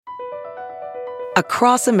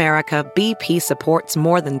Across America, BP supports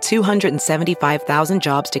more than 275,000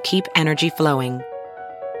 jobs to keep energy flowing.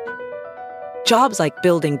 Jobs like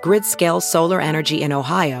building grid-scale solar energy in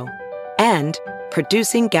Ohio and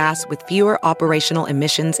producing gas with fewer operational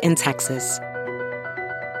emissions in Texas.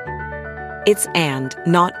 It's and,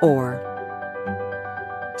 not or.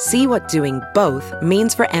 See what doing both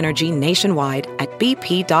means for energy nationwide at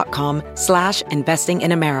bp.com/investing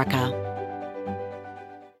in America.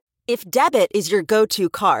 If debit is your go-to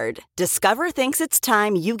card, Discover thinks it's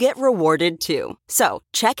time you get rewarded too. So,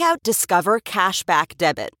 check out Discover Cashback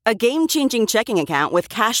Debit, a game-changing checking account with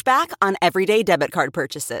cashback on everyday debit card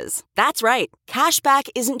purchases. That's right, cashback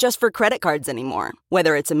isn't just for credit cards anymore.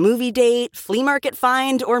 Whether it's a movie date, flea market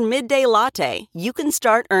find, or midday latte, you can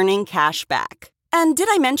start earning cash back. And did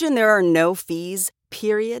I mention there are no fees,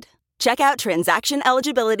 period? Check out transaction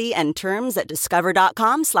eligibility and terms at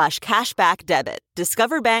discover.com/cashbackdebit.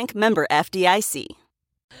 Discover Bank, member FDIC.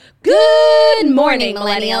 Good morning,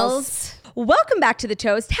 millennials. Welcome back to The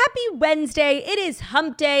Toast. Happy Wednesday. It is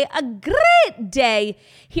hump day, a great day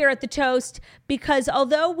here at The Toast, because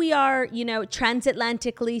although we are,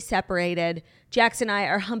 transatlantically separated, Jax and I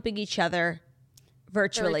are humping each other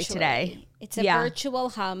virtually today. It's a virtual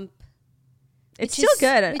hump. It's still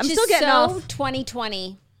good. I'm still getting off.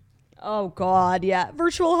 2020. Oh, God, yeah.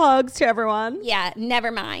 Virtual hugs to everyone. Yeah, never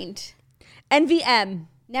mind. NVM.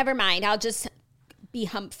 Never mind. I'll just be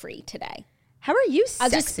hump-free today. How are you, sexy? I'll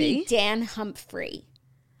just be Dan Humphrey.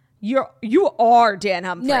 You are Dan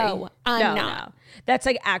Humphrey. No, I'm not. No. That's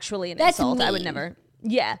like actually an insult. Mean. I would never.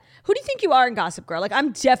 Yeah. Who do you think you are in Gossip Girl? Like,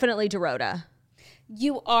 I'm definitely Dorota.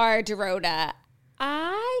 You are Dorota.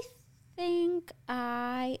 I think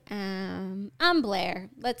I am. I'm Blair.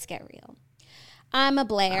 Let's get real. I'm a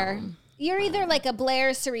Blair. You're either like a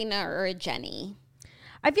Blair, Serena, or a Jenny.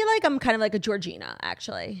 I feel like I'm kind of like a Georgina,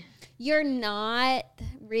 actually. You're not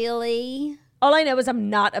really. All I know is I'm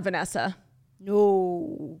not a Vanessa.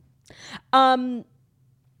 No.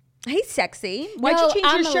 Hey, sexy. Why'd you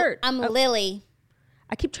change your shirt? I'm Lily.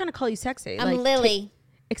 I keep trying to call you sexy. I'm Lily.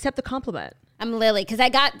 Accept the compliment. I'm Lily because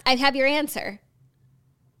I have your answer.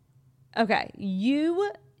 Okay.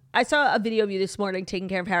 I saw a video of you this morning taking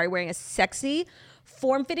care of Harry wearing a sexy,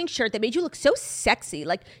 form-fitting shirt that made you look so sexy.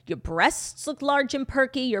 Like, your breasts looked large and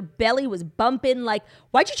perky. Your belly was bumping. Like,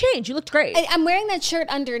 why'd you change? You looked great. I'm wearing that shirt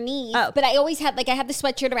underneath, but I always have, I have the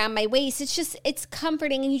sweatshirt around my waist. It's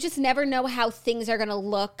comforting, and you just never know how things are going to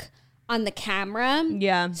look on the camera.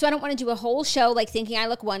 Yeah. So I don't want to do a whole show, thinking I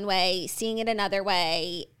look one way, seeing it another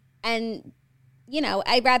way. And,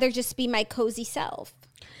 I'd rather just be my cozy self.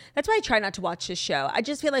 That's why I try not to watch this show. I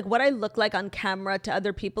just feel like what I look like on camera to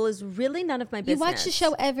other people is really none of my business. You watch the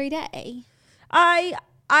show every day. I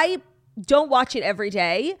don't watch it every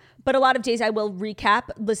day, but a lot of days I will recap,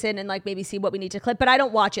 listen, and maybe see what we need to clip. But I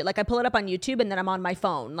don't watch it. I pull it up on YouTube and then I'm on my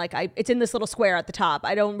phone. It's in this little square at the top.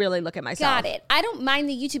 I don't really look at myself. Got it. I don't mind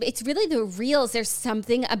the YouTube. It's really the reels. There's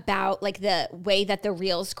something about the way that the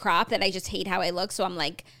reels crop that I just hate how I look. So I'm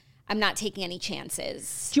not taking any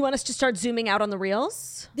chances. Do you want us to start zooming out on the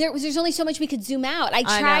reels? There's only so much we could zoom out. I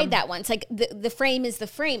tried that once. The frame is the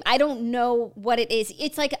frame. I don't know what it is.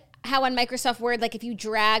 It's like how on Microsoft Word, if you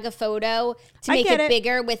drag a photo to make it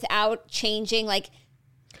bigger without changing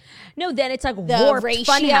No, then it's the warped ratio.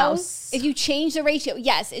 Funhouse. If you change the ratio,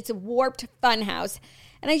 yes, it's a warped funhouse.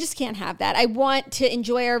 And I just can't have that. I want to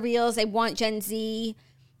enjoy our reels. I want Gen Z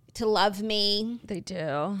to love me. They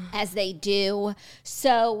do. As they do.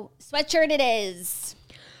 So, sweatshirt it is.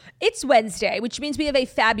 It's Wednesday, which means we have a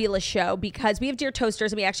fabulous show because we have Dear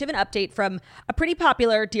Toasters, and we actually have an update from a pretty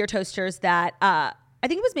popular Dear Toasters that I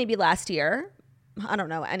think it was maybe last year. I don't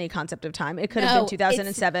know any concept of time. It could have been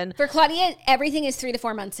 2007. For Claudia, everything is 3 to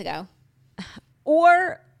 4 months ago.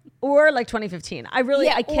 Or 2015. I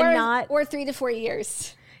cannot. Or 3 to 4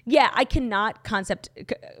 years. Yeah, I cannot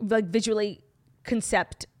visually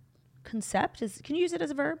concept. Can you use it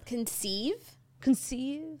as a verb? Conceive,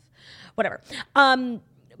 whatever.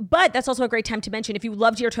 But that's also a great time to mention, if you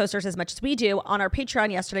love Dear Toasters as much as we do, on our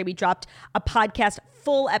Patreon yesterday, we dropped a podcast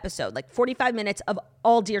full episode, 45 minutes of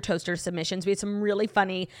all Dear Toasters submissions. We had some really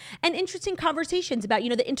funny and interesting conversations about,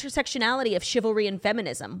 the intersectionality of chivalry and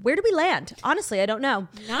feminism. Where do we land? Honestly, I don't know.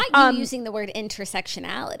 Not you using the word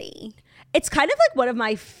intersectionality. It's kind of one of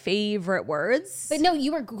my favorite words. But no,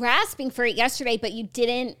 you were grasping for it yesterday, but you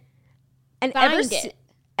didn't find it.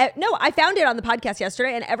 No, I found it on the podcast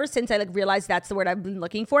yesterday, and ever since I realized that's the word I've been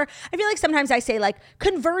looking for, I feel like sometimes I say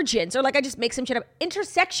convergence, or I just make some shit up.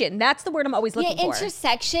 Intersection, that's the word I'm always looking for.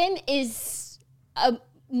 Intersection is a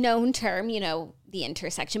known term, the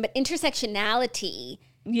intersection, but intersectionality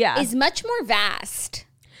is much more vast.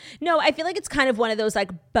 No, I feel like it's kind of one of those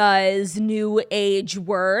like buzz new age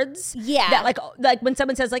words. Yeah. That like when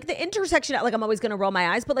someone says like the intersection, like I'm always going to roll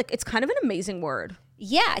my eyes, but like it's kind of an amazing word.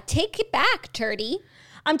 Yeah, take it back, Turdy.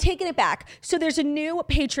 I'm taking it back. So there's a new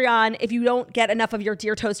Patreon. If you don't get enough of your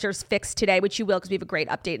Dear Toasters fixed today, which you will because we have a great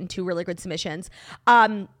update and 2 really good submissions,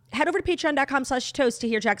 head over to patreon.com/toast to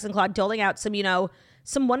hear Jackson Claude doling out some,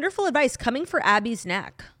 some wonderful advice coming for Abby's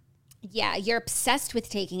neck. Yeah, you're obsessed with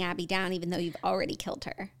taking Abby down even though you've already killed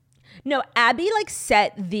her. No, Abby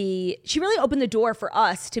she really opened the door for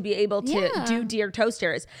us to be able to do Dear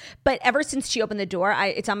Toasters. But ever since she opened the door,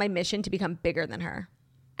 it's on my mission to become bigger than her.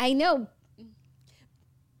 I know.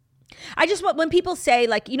 I just want, when people say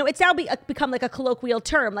like, it's now become like a colloquial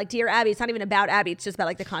term, like Dear Abby, it's not even about Abby. It's just about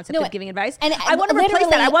like the concept of giving advice. And I want to replace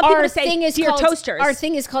that. I want people to say Dear Toasters. Our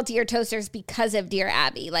thing is called Dear Toasters because of Dear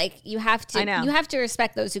Abby. Like you have to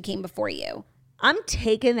respect those who came before you. I'm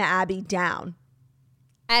taking the Abby down.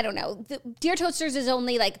 I don't know. Dear Toasters is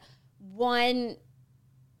only like 1/10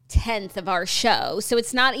 of our show. So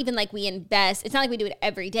it's not even like we invest. It's not like we do it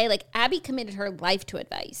every day. Like Abby committed her life to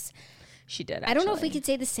advice. She did, actually. I don't know if we could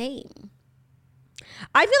say the same.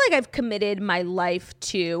 I feel like I've committed my life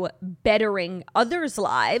to bettering others'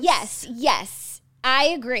 lives. Yes. I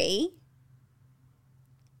agree.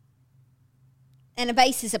 And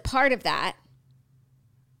advice is a part of that.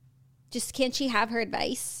 Just can't she have her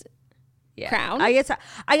advice crown? I guess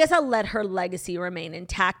I'll let her legacy remain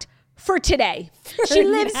intact for today. She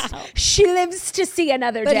lives to see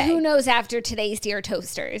another day. But who knows after today's Dear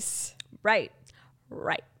Toasters? Right.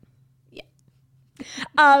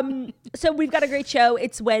 So we've got a great show.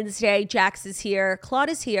 It's Wednesday. Jax is here. Claude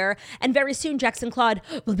is here. And very soon, Jax and Claude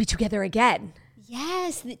will be together again.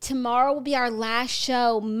 Yes. Tomorrow will be our last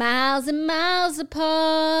show. Miles and miles apart.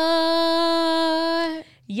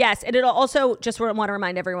 Yes, and it'll also, just want to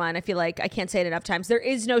remind everyone, I feel like I can't say it enough times, there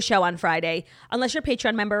is no show on Friday. Unless you're a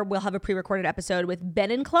Patreon member, we'll have a pre-recorded episode with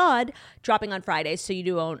Ben and Claude dropping on Fridays, so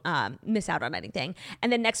you won't miss out on anything.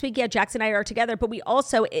 And then next week, Jax and I are together, but we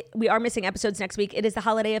are missing episodes next week. It is the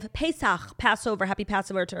holiday of Pesach, Passover. Happy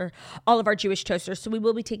Passover to all of our Jewish toasters. So we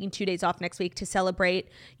will be taking 2 days off next week to celebrate,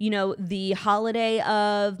 the holiday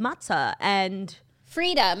of matzah and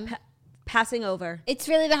freedom. Passing over. It's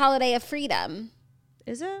really the holiday of freedom.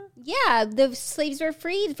 Is it? Yeah, the slaves were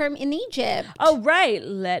freed in Egypt. Oh, right.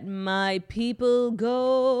 Let my people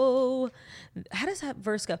go. How does that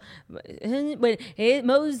verse go? When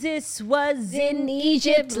Moses was in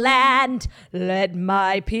Egypt land, let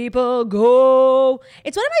my people go.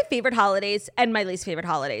 It's one of my favorite holidays and my least favorite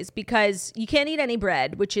holidays because you can't eat any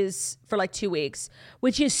bread, which is for like 2 weeks,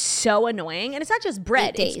 which is so annoying. And it's not just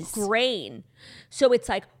bread, it's grain. So it's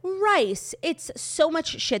like rice. It's so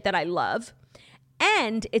much shit that I love.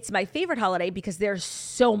 And it's my favorite holiday because there's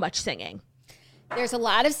so much singing. There's a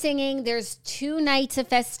lot of singing. There's 2 nights of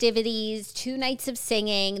festivities, 2 nights of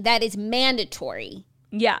singing. That is mandatory.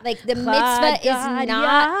 Yeah. Like the mitzvah is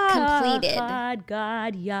not completed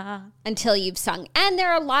God, until you've sung. And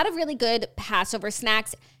there are a lot of really good Passover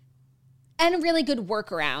snacks and really good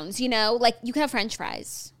workarounds, like you can have French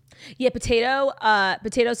fries. Yeah, potato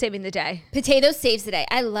saving the day. Potato saves the day.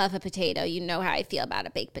 I love a potato. You know how I feel about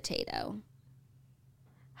a baked potato.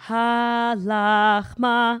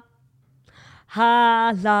 Halachma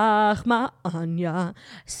Anya.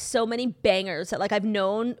 So many bangers that like I've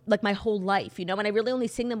known like my whole life, and I really only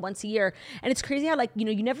sing them once a year. And it's crazy how like,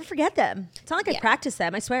 you never forget them. It's not like I practice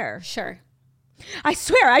them, I swear. Sure. I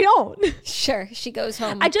swear I don't. Sure. She goes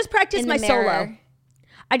home. I just practiced my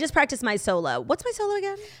solo. What's my solo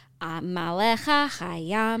again? Amalecha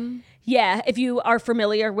Chayam. Yeah, if you are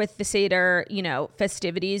familiar with the Seder,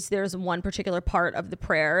 festivities, there's one particular part of the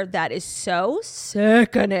prayer that is so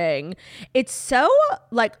sickening. It's so,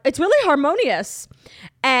 it's really harmonious.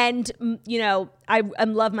 And, I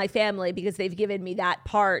love my family because they've given me that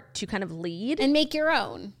part to kind of lead. And make your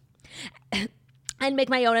own. And make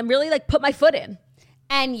my own and really, put my foot in.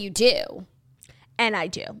 And you do. And I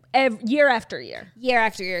do. Year after year. Year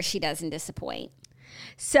after year, she doesn't disappoint.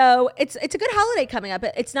 So it's a good holiday coming up.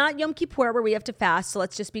 It's not Yom Kippur where we have to fast, so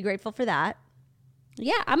let's just be grateful for that.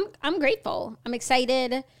 Yeah, I'm grateful. I'm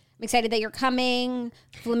excited. I'm excited that you're coming.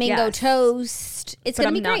 Flamingo toast. It's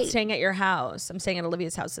going to be great. I'm not staying at your house. I'm staying at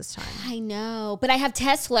Olivia's house this time. I know, but I have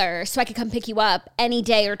Tesla, so I could come pick you up any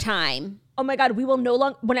day or time. Oh my God, we will no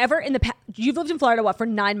longer, whenever in the past, you've lived in Florida, for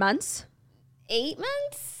 9 months? 8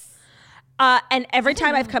 months? And every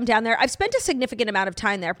time I've come down there, I've spent a significant amount of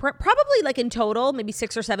time there, probably in total, maybe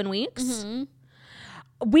 6 or 7 weeks.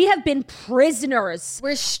 Mm-hmm. we have been prisoners.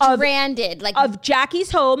 We're stranded. Of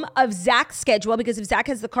Jackie's home, of Zach's schedule, because if Zach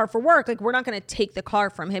has the car for work, like we're not going to take the car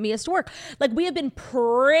from him. He has to work. Like we have been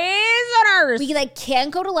prisoners. We like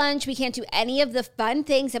can't go to lunch. We can't do any of the fun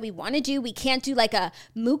things that we want to do. We can't do like a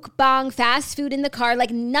mukbang fast food in the car.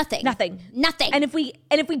 Like nothing. And if we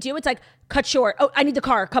do, it's like cut short. Oh, I need the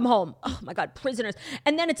car. Come home. Oh my God, prisoners.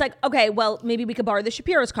 And then it's like, okay, well, maybe we could borrow the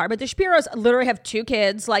Shapiro's car, but the Shapiro's literally have 2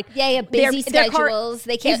 kids. Like busy schedules.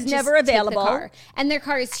 They can't is just never available. take the car. And their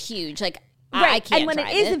car is huge. Like right. I can't. And when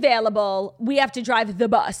drive it is available, we have to drive the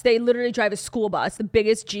bus. They literally drive a school bus, the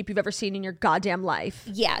biggest Jeep you've ever seen in your goddamn life.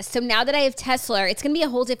 Yeah. So now that I have Tesla, it's gonna be a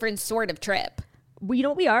whole different sort of trip. Well, you know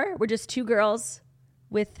what we are? We're just 2 girls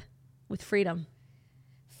with freedom.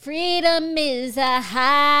 Freedom is a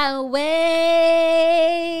highway.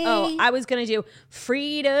 Oh, I was going to do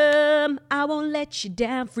freedom. I won't let you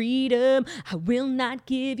down. Freedom. I will not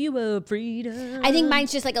give you up. Freedom. I think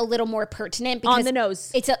mine's just like a little more pertinent because on the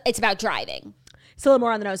nose. It's about driving. It's a little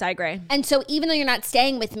more on the nose. I agree. And so even though you're not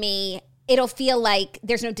staying with me, it'll feel like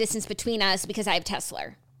there's no distance between us because I have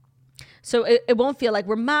Tesla. So it won't feel like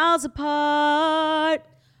we're miles apart.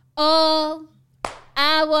 All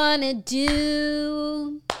I want to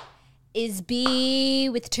do is be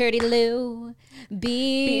with Turdy Lou.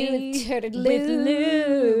 Be with Turdy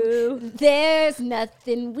Lou. There's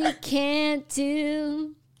nothing we can't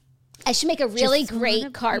do. I should make a really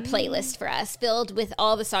great car playlist for us filled with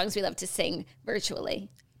all the songs we love to sing virtually.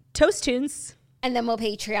 Toast tunes. And then we'll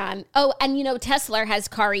Patreon. Oh, and you know, Tesla has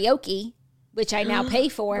karaoke, which I now pay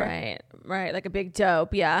for. Right. Like a big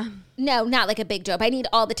dope. Yeah. No, not like a big dope. I need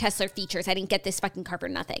all the Tesla features. I didn't get this fucking car for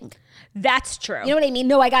nothing. That's true. You know what I mean?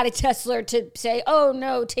 No, I got a Tesla to say, oh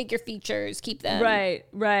no, take your features. Keep them.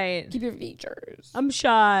 Right. Keep your features. I'm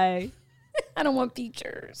shy. I don't want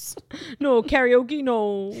features. No, karaoke,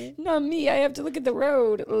 no. Not me. I have to look at the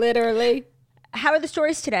road, literally. How are the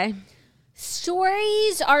stories today?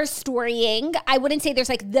 Stories are storying. I wouldn't say there's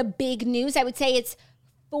like the big news. I would say it's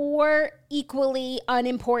 4 equally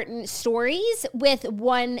unimportant stories with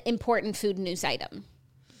 1 important food news item.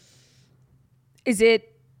 Is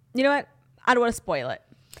it, you know what? I don't want to spoil it.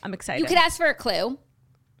 I'm excited. You could ask for a clue.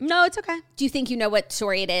 No, it's okay. Do you think you know what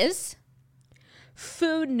story it is?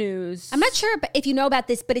 Food news. I'm not sure if you know about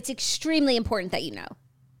this, but it's extremely important that you know.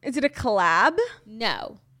 Is it a collab?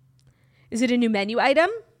 No. Is it a new menu item?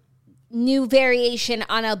 New variation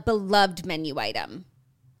on a beloved menu item.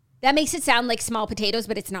 That makes it sound like small potatoes,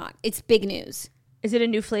 but it's not. It's big news. Is it a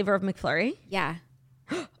new flavor of McFlurry? Yeah.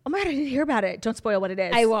 Oh my God, I didn't hear about it. Don't spoil what it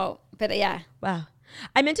is. I won't, but yeah. Wow.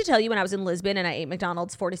 I meant to tell you when I was in Lisbon and I ate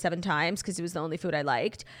McDonald's 47 times because it was the only food I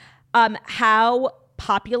liked, how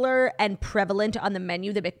popular and prevalent on the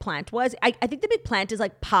menu the McPlant was. I think the McPlant is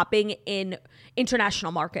like popping in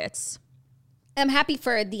international markets. I'm happy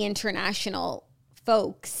for the international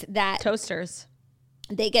folks that toasters.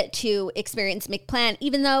 They get to experience McPlant,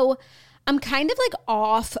 even though I'm kind of like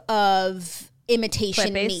off of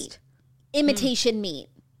imitation meat. Imitation meat.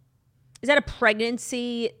 Is that a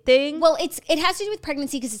pregnancy thing? Well, it has to do with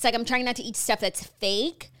pregnancy because it's like I'm trying not to eat stuff that's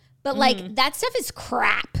fake, but like that stuff is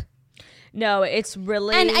crap. No, it's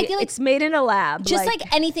really, and I feel like it's made in a lab. Just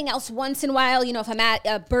like anything else, once in a while, you know, if I'm at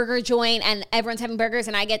a burger joint and everyone's having burgers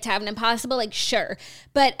and I get to have an Impossible, like sure.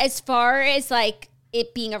 But as far as like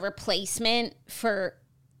it being a replacement for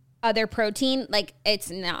other protein, like it's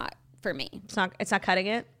not for me. It's not cutting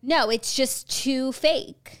it? No, it's just too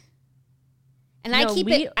fake. And I keep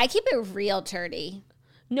it real, Turdy.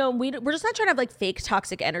 No, we're just not trying to have like fake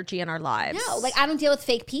toxic energy in our lives. No, like I don't deal with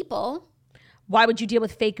fake people. Why would you deal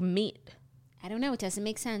with fake meat? I don't know. It doesn't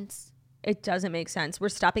make sense. It doesn't make sense. We're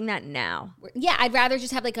stopping that now. Yeah, I'd rather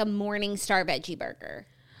just have like a Morningstar veggie burger.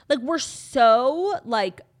 Like we're so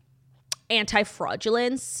like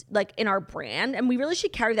anti-fraudulence like in our brand, and we really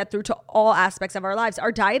should carry that through to all aspects of our lives,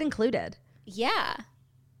 our diet included. Yeah.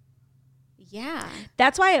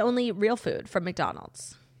 That's why I only eat real food from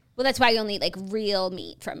McDonald's. Well, that's why you only eat like real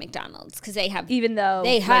meat from McDonald's because they have, even though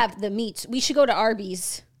they have the meats. We should go to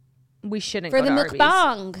Arby's. We shouldn't for go the to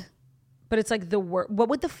mukbang. Arby's. But it's like what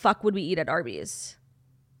would the fuck would we eat at Arby's?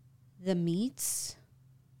 The meats.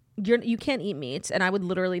 You can't eat meats, and I would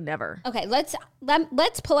literally never. Okay, let's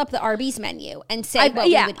pull up the Arby's menu and say what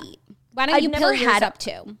we would eat. Why don't you pull yours up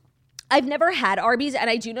too? I've never had Arby's, and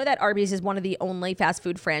I do know that Arby's is one of the only fast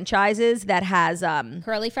food franchises that has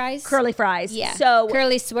curly fries. Curly fries, yeah. So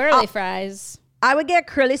curly swirly fries. I would get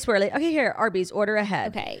curly swirly. Okay, here, Arby's, order ahead.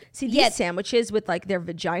 Okay. See these sandwiches with like their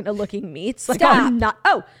vagina looking meats. Like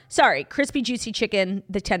Stop. Sorry, crispy juicy chicken,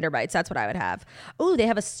 the tender bites. That's what I would have. Oh, they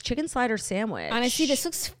have a chicken slider sandwich. Honestly, this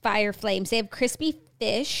looks fire flames. They have crispy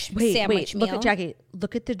fish Wait, sandwich meal. look at Jackie.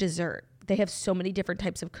 Look at the dessert. They have so many different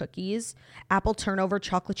types of cookies. Apple turnover,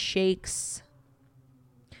 chocolate shakes.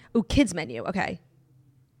 Ooh, kids menu. Okay.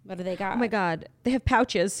 What do they got? Oh my God. They have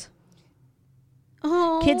pouches.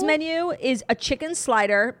 Oh. Kids menu is a chicken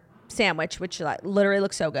slider sandwich, which literally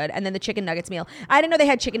looks so good. And then the chicken nuggets meal. I didn't know they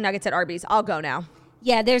had chicken nuggets at Arby's. I'll go now.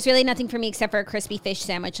 Yeah, there's really nothing for me except for a crispy fish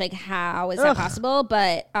sandwich. Like, how is that possible?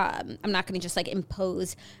 But I'm not going to just like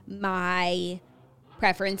impose my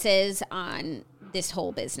preferences on this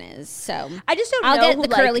whole business. So I just don't know. I'll get who, the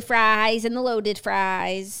curly fries and the loaded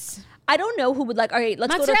fries. I don't know who would like, all right,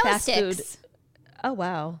 let's go to Mozzarella fast sticks. food. Oh,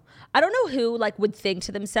 wow. I don't know who like would think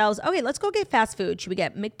to themselves, okay, let's go get fast food. Should we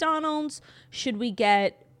get McDonald's? Should we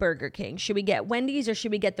get Burger King? Should we get Wendy's, or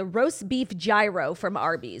should we get the roast beef gyro from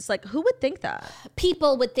Arby's? Like, who would think that?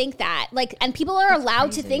 People would think that. Like, and people are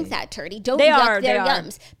allowed to think that, Turdy. Don't They yuck are, their they are.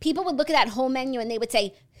 yums. People would look at that whole menu and they would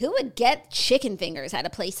say, who would get chicken fingers at a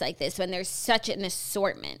place like this when there's such an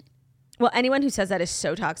assortment? Well, anyone who says that is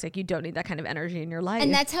so toxic. You don't need that kind of energy in your life.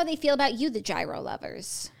 And that's how they feel about you, the gyro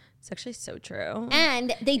lovers. It's actually so true.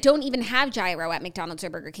 And they don't even have gyro at McDonald's or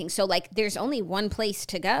Burger King. So, like, there's only one place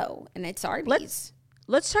to go, and it's Arby's.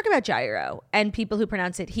 Let's talk about gyro and people who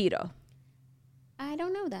pronounce it hiro. I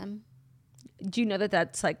don't know them. Do you know that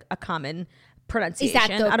that's like a common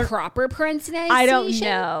pronunciation? Is that the proper pronunciation? I don't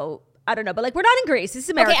know. I don't know. But like, we're not in Greece. This is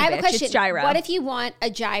America. Okay, I have a bitch. question. It's gyro. What if you want a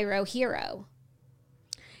gyro hero?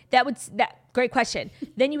 Great question.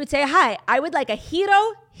 Then you would say, hi, I would like a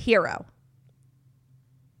hero.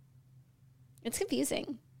 It's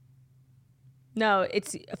confusing. No,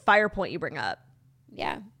 it's a fire point you bring up.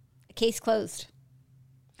 Yeah. Case closed.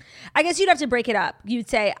 I guess you'd have to break it up. You'd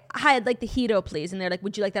say, hi, I'd like the hero, please. And they're like,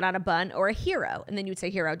 would you like that on a bun or a hero? And then you'd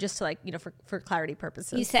say hero, just to like, for clarity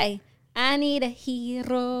purposes. You say, I need a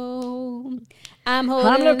hero. I'm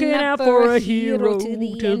looking out for a hero till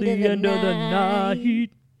the end of the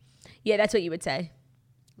night. Yeah, that's what you would say.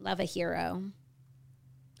 Love a hero.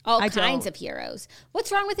 All I kinds don't. of heroes.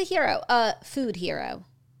 What's wrong with a hero? A food hero.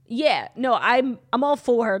 Yeah, no, I'm all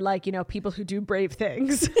for like, people who do brave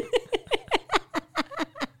things.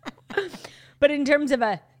 But in terms of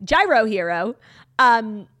a gyro hero,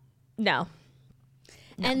 no.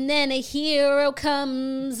 And then a hero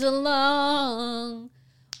comes along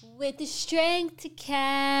with the strength to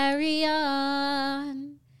carry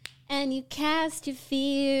on, and you cast your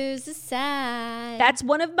fears aside. That's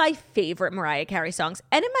one of my favorite Mariah Carey songs.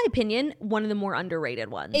 And in my opinion, one of the more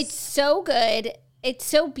underrated ones. It's so good. It's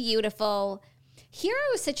so beautiful. Hero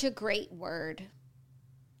is such a great word.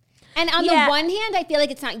 And on the one hand, I feel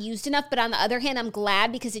like it's not used enough. But on the other hand, I'm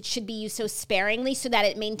glad because it should be used so sparingly so that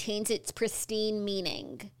it maintains its pristine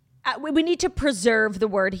meaning. We need to preserve the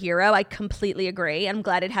word hero. I completely agree. I'm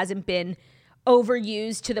glad it hasn't been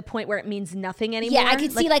overused to the point where it means nothing anymore. Yeah, I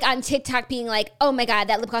could see like on TikTok being like, oh my God,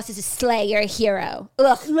 that lip gloss is a slay. You're a hero.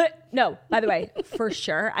 Ugh. No, by the way, for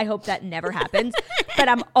sure. I hope that never happens. But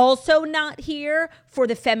I'm also not here for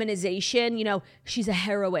the feminization. She's a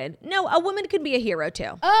heroine. No, a woman could be a hero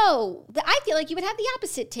too. Oh, I feel like you would have the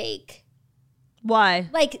opposite take. Why?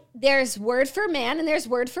 Like there's word for man and there's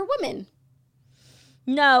word for woman.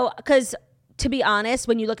 No, because to be honest,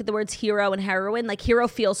 when you look at the words hero and heroine, like hero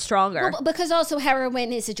feels stronger. Well, because also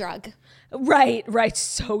heroin is a drug. Right.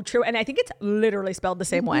 So true. And I think it's literally spelled the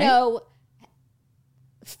same way. No,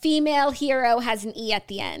 female hero has an E at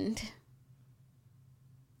the end.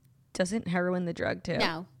 Doesn't heroin the drug too?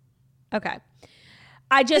 No. Okay.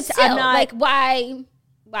 I'm not like why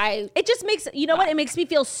it just makes what it makes me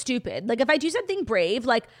feel stupid. Like if I do something brave,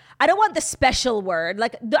 like I don't want the special word.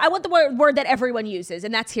 Like I want the word that everyone uses,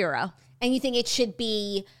 and that's hero. And you think it should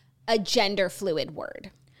be a gender fluid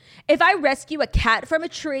word? If I rescue a cat from a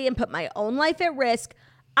tree and put my own life at risk,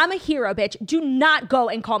 I'm a hero, bitch. Do not go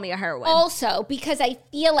and call me a heroine. Also, because I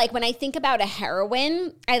feel like when I think about a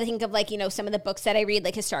heroine, I think of like, some of the books that I read,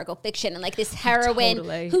 like historical fiction, and like this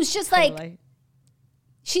heroine who's just like,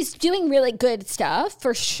 she's doing really good stuff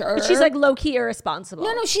for sure. But she's like low-key irresponsible.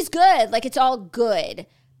 No, she's good. Like it's all good.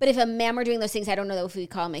 But if a man were doing those things, I don't know if we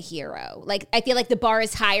call him a hero. Like I feel like the bar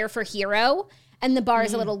is higher for hero and the bar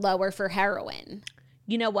is a little lower for heroine.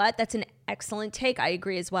 You know what? That's an excellent take. I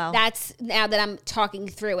agree as well. That's, now that I'm talking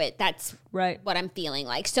through it, that's right. What I'm feeling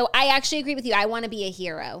like. So I actually agree with you. I want to be a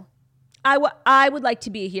hero. I would like to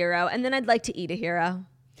be a hero, and then I'd like to eat a hero.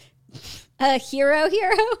 A hero?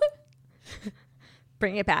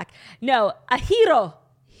 Bring it back. No, a hero.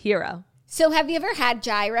 So have you ever had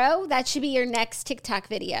gyro? That should be your next TikTok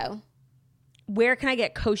video. Where can I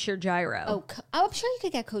get kosher gyro? Oh, I'm sure you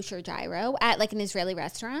could get kosher gyro at like an Israeli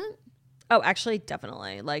restaurant. Oh, actually,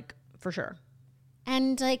 definitely. Like, for sure.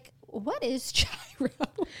 And like, what is gyro?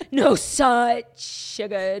 No, such a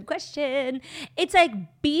good question. It's like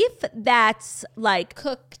beef that's like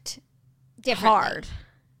Cooked differently. hard.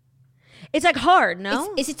 It's like hard,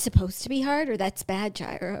 no? Is it supposed to be hard, or that's bad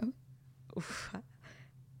gyro?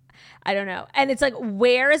 I don't know. And it's like,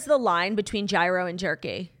 where is the line between gyro and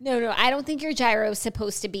jerky? No, I don't think your gyro is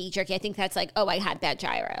supposed to be jerky. I think that's like, oh, I had bad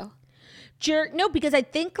gyro. No, because I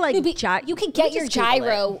think like You could get your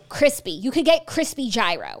gyro crispy. You could get crispy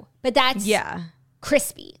gyro, but that's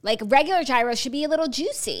crispy. Like regular gyro should be a little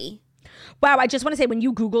juicy. Wow, I just want to say, when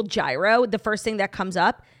you Google gyro, the first thing that comes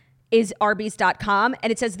up is Arby's.com,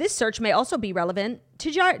 and it says this search may also be relevant to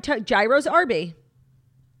Gyro's Arby.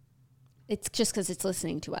 It's just because it's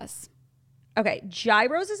listening to us. Okay,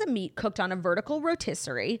 gyros is a meat cooked on a vertical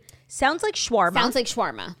rotisserie. Sounds like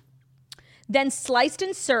shawarma. Then sliced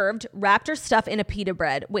and served, wrapped or stuffed in a pita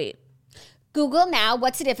bread. Wait. Google now,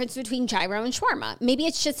 what's the difference between gyro and shawarma? Maybe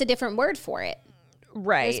it's just a different word for it.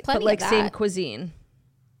 Right, but like same cuisine.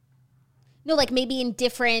 No, like maybe in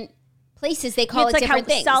different places they call it different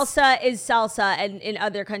things. It's like how salsa is salsa, and in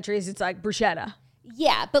other countries it's like bruschetta.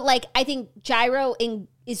 Yeah, but like I think gyro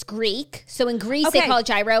is Greek. So in Greece they call it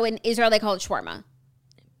gyro, in Israel they call it shawarma.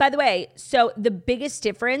 By the way, so the biggest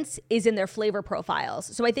difference is in their flavor profiles.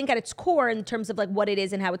 So I think at its core, in terms of like what it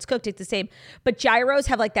is and how it's cooked, it's the same. But gyros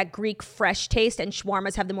have like that Greek fresh taste, and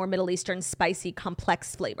shawarmas have the more Middle Eastern spicy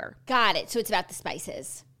complex flavor. Got it. So it's about the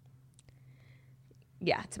spices.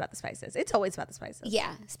 Yeah, it's about the spices. It's always about the spices.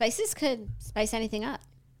 Yeah, spices could spice anything up.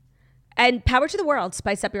 And power to the world.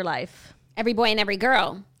 Spice up your life. Every boy and every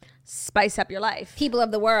girl. Spice up your life. People of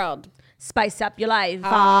the world. Spice up your life.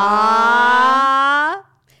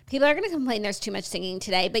 People are going to complain there's too much singing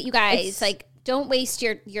today, but you guys, don't waste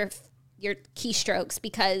your keystrokes,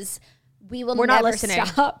 because we're never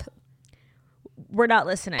stop. We're not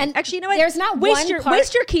listening. And actually, you know what? There's not waste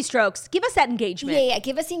your keystrokes. Give us that engagement. Yeah,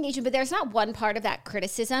 give us the engagement. But there's not one part of that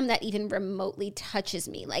criticism that even remotely touches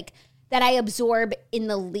me, like that I absorb in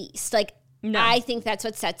the least. Like, no. I think that's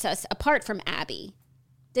what sets us apart from Abby.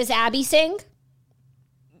 Does Abby sing?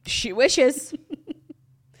 She wishes.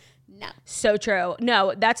 No. So true.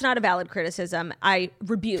 No, that's not a valid criticism. I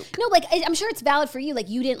rebuke. No, like, I'm sure it's valid for you. Like,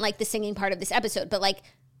 you didn't like the singing part of this episode, but like,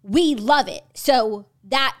 we love it. So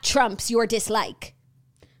that trumps your dislike.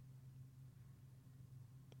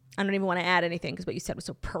 I don't even want to add anything because what you said was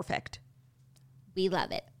so perfect. We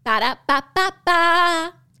love it.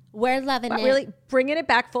 Ba-da-ba-ba-ba. We're loving it. Really bringing it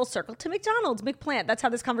back full circle to McDonald's, McPlant. That's how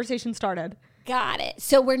this conversation started. Got it.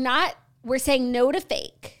 So we're saying no to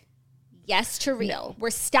fake. Yes to real. No. We're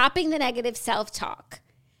stopping the negative self-talk,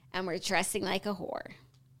 and we're dressing like a whore.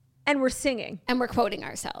 And we're singing. And we're quoting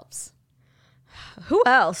ourselves. Who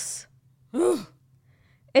else?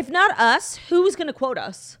 If not us, who's going to quote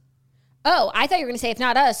us? Oh, I thought you were going to say, if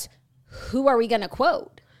not us, who are we going to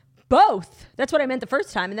quote? Both. That's what I meant the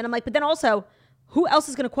first time. And then I'm like, but then also, who else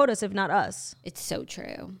is going to quote us if not us? It's so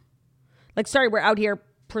true. Like, sorry, we're out here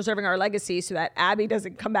preserving our legacy so that Abby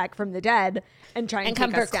doesn't come back from the dead and try and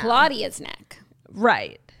come for Claudia's neck.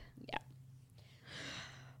 Right. Yeah.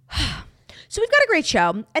 So we've got a great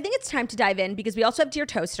show. I think it's time to dive in because we also have Dear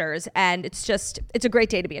Toasters, and it's a great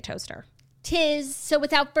day to be a toaster. Tis. So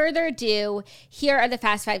without further ado, here are the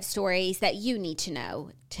Fast 5 stories that you need to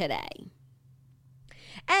know today.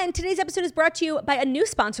 And today's episode is brought to you by a new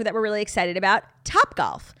sponsor that we're really excited about,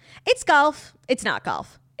 Topgolf. It's golf. It's not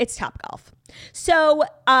golf. It's Topgolf. So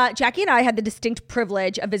Jackie and I had the distinct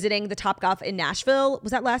privilege of visiting the Topgolf in Nashville.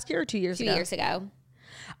 Was that last year or 2 years ago? 2 years ago.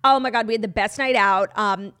 Oh my God, we had the best night out.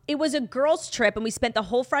 It was a girls' trip, and we spent the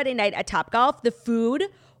whole Friday night at Topgolf. The food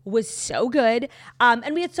was so good.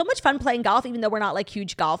 And we had so much fun playing golf, even though we're not like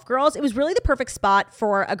huge golf girls. It was really the perfect spot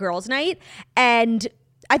for a girls' night. And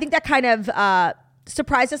I think that kind of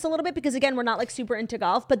surprised us a little bit because, again, we're not like super into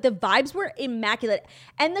golf, but the vibes were immaculate.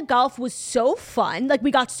 And the golf was so fun. Like,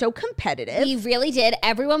 we got so competitive. We really did.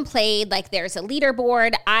 Everyone played. Like, there's a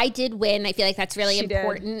leaderboard. I did win. I feel like that's really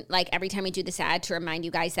important. Like, every time we do this ad, to remind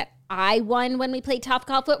you guys that I won when we played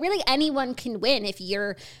Topgolf. But really, anyone can win if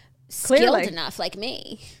you're skilled enough like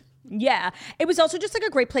me. Yeah. It was also just like a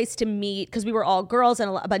great place to meet because we were all girls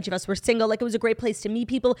and a bunch of us were single. Like, it was a great place to meet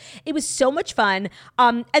people. It was so much fun.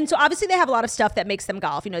 And so obviously they have a lot of stuff that makes them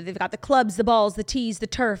golf. You know, they've got the clubs, the balls, the tees, the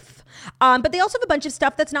turf. But they also have a bunch of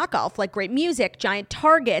stuff that's not golf, like great music, giant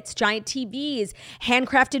targets, giant TVs,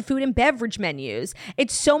 handcrafted food and beverage menus.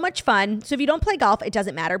 It's so much fun. So if you don't play golf, it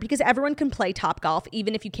doesn't matter because everyone can play Topgolf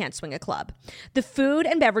even if you can't swing a club. The food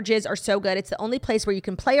and beverages are so good. It's the only place where you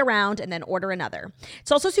can play around and then order another.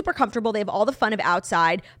 It's also super super comfortable. They have all the fun of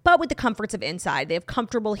outside, but with the comforts of inside. They have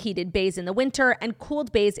comfortable heated bays in the winter and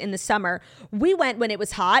cooled bays in the summer. We went when it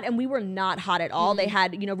was hot, and we were not hot at all. They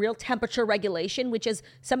had, real temperature regulation, which is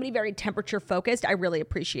somebody very temperature focused. I really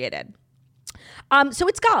appreciated. So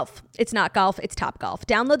it's golf. It's not golf. It's Topgolf.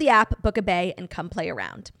 Download the app, book a bay, and come play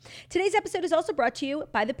around. Today's episode is also brought to you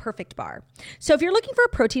by The Perfect Bar. So if you're looking for a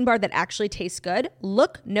protein bar that actually tastes good,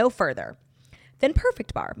 look no further than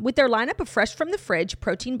Perfect Bar. With their lineup of fresh from the fridge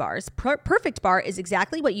protein bars, Perfect Bar is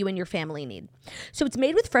exactly what you and your family need. So it's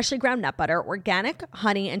made with freshly ground nut butter, organic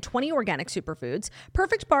honey, and 20 organic superfoods.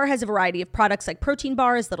 Perfect Bar has a variety of products like protein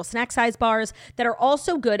bars, little snack size bars that are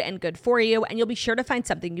also good and good for you, and you'll be sure to find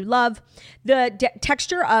something you love. The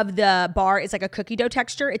texture of the bar is like a cookie dough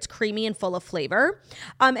texture. It's creamy and full of flavor.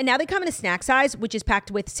 And now they come in a snack size, which is packed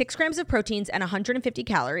with 6 grams of proteins and 150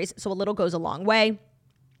 calories, so a little goes a long way.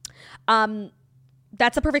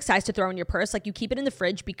 That's the perfect size to throw in your purse. Like, you keep it in the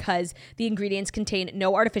fridge because the ingredients contain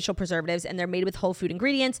no artificial preservatives and they're made with whole food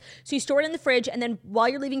ingredients. So you store it in the fridge, and then while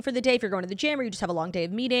you're leaving for the day, if you're going to the gym or you just have a long day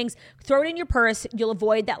of meetings, throw it in your purse. You'll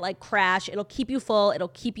avoid that like crash. It'll keep you full. It'll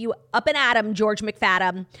keep you up and at 'em, George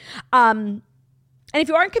McFadden. And if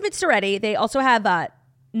you aren't convinced already, they also have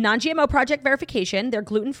non-GMO project verification. They're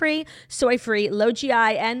gluten-free, soy-free, low GI,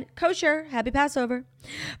 and kosher. Happy Passover.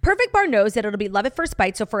 Perfect Bar knows that it'll be love at first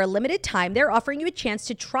bite, so for a limited time, they're offering you a chance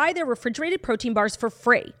to try their refrigerated protein bars for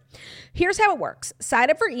free. Here's how it works. Sign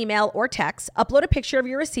up for email or text, upload a picture of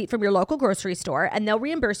your receipt from your local grocery store, and they'll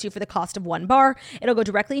reimburse you for the cost of one bar. It'll go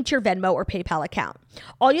directly into your Venmo or PayPal account.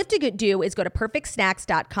 All you have to do is go to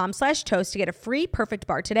perfectsnacks.com/toast to get a free Perfect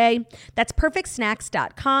Bar today. That's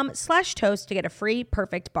perfectsnacks.com/toast to get a free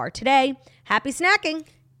Perfect Bar today. Happy snacking.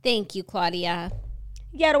 Thank you, Claudia.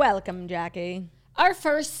 You're welcome, Jackie. Our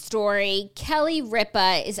first story, Kelly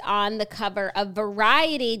Ripa is on the cover of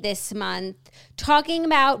Variety this month talking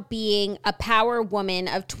about being a power woman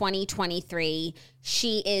of 2023.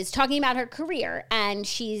 She is talking about her career, and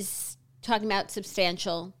she's talking about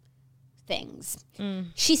substantial things.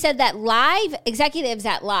 She said that executives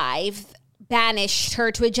at Live banished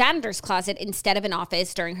her to a janitor's closet instead of an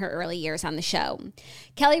office during her early years on the show.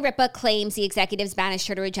 Kelly Ripa claims the executives banished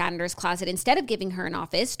her to a janitor's closet instead of giving her an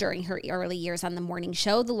office during her early years on the morning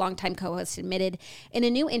show. The longtime co-host admitted in a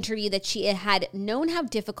new interview that had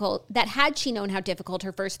she known how difficult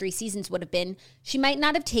her first 3 seasons would have been, she might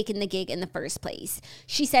not have taken the gig in the first place.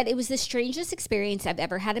 She said, "It was the strangest experience I've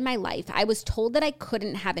ever had in my life. I was told that I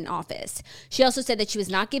couldn't have an office." She also said that she was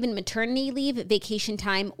not given maternity leave, vacation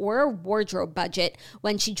time, or a wardrobe budget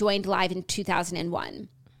when she joined Live in 2001.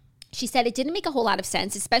 She said it didn't make a whole lot of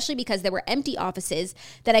sense, especially because there were empty offices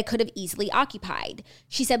that I could have easily occupied.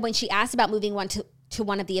 She said when she asked about moving to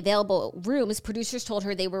one of the available rooms, producers told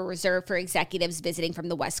her they were reserved for executives visiting from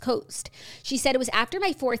the West Coast. She said, "It was after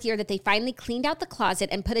my 4th year that they finally cleaned out the closet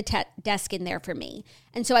and put a desk in there for me.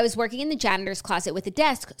 And so I was working in the janitor's closet with a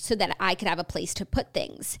desk so that I could have a place to put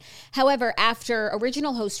things." However, after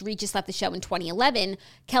original host Regis left the show in 2011,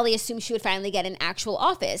 Kelly assumed she would finally get an actual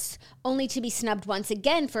office, only to be snubbed once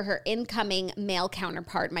again for her incoming male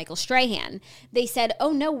counterpart, Michael Strahan. They said,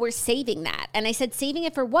 "Oh no, we're saving that." And I said, "Saving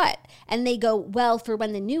it for what?" And they go, "Well, for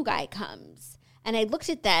when the new guy comes." And I looked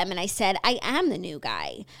at them and I said, "I am the new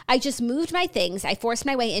guy. I just moved my things. I forced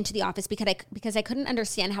my way into the office because I couldn't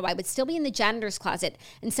understand how I would still be in the janitor's closet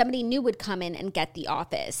and somebody new would come in and get the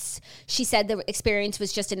office." She said the experience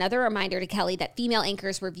was just another reminder to Kelly that female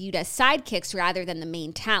anchors were viewed as sidekicks rather than the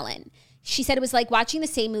main talent. She said it was like watching the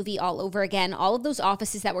same movie all over again. All of those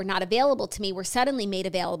offices that were not available to me were suddenly made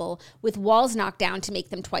available with walls knocked down to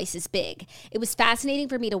make them twice as big. It was fascinating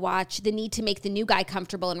for me to watch the need to make the new guy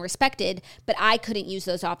comfortable and respected, but I couldn't use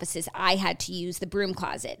those offices. I had to use the broom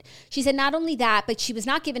closet. She said not only that, but she was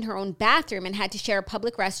not given her own bathroom and had to share a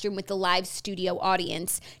public restroom with the Live studio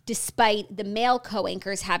audience, despite the male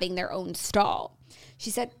co-anchors having their own stall. She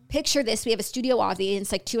said, "Picture this, we have a studio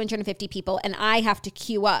audience, like 250 people, and I have to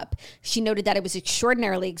queue up." She noted that it was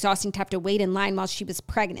extraordinarily exhausting to have to wait in line while she was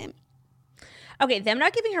pregnant. Okay, them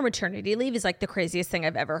not giving her maternity leave is like the craziest thing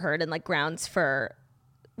I've ever heard, and like grounds for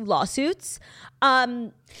lawsuits.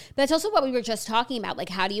 But it's also what we were just talking about. Like,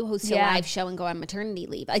 how do you host a live show and go on maternity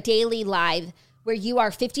leave? A daily live where you are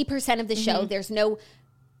 50% of the show. There's no,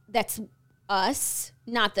 that's us.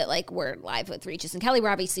 Not that like we're live with Regis and Kelly. We're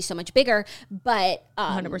obviously so much bigger, but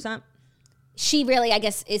 100%. She really, I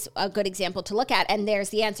guess, is a good example to look at. And there's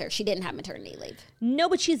the answer. She didn't have maternity leave. No,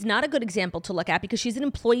 but she's not a good example to look at because she's an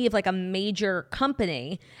employee of like a major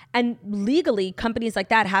company. And legally, companies like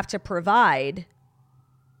that have to provide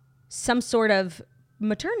some sort of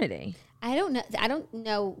maternity. I don't know. I don't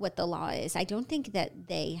know what the law is. I don't think that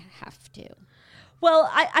they have to. Well,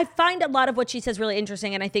 I find a lot of what she says really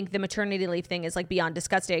interesting, and I think the maternity leave thing is like beyond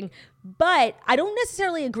disgusting. But I don't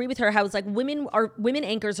necessarily agree with her how it's like women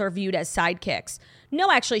anchors are viewed as sidekicks.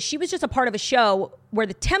 No, actually, she was just a part of a show where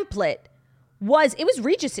the template was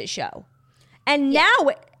Regis's show. And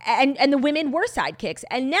now, and the women were sidekicks.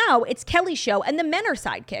 And now it's Kelly's show and the men are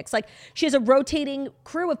sidekicks. Like she has a rotating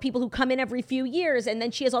crew of people who come in every few years. And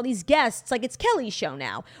then she has all these guests. Like it's Kelly's show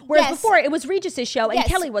now. Whereas before it was Regis's show and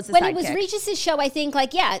Kelly was the sidekick. When it was Regis's show, I think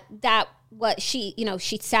like, that what she,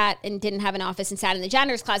 she sat and didn't have an office and sat in the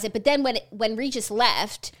janitor's closet. But then when Regis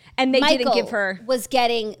left, and they Michael didn't give her was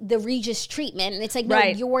getting the Regis treatment. And it's like, no,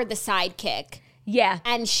 you're the sidekick. Yeah.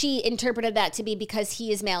 And she interpreted that to be because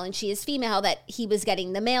he is male and she is female, that he was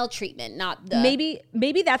getting the male treatment, not the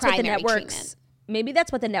maybe that's what the network's treatment. Maybe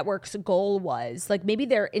that's what the network's goal was. Like maybe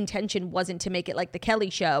their intention wasn't to make it like the Kelly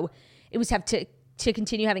show. It was to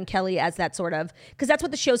continue having Kelly as that sort of, because that's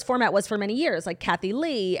what the show's format was for many years, like Kathy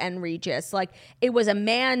Lee and Regis. Like it was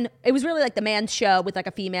really like the man's show with like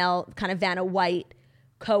a female kind of Vanna White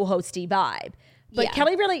co-hosty vibe. But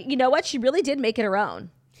Kelly really, you know what? She really did make it her own.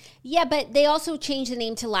 Yeah, but they also changed the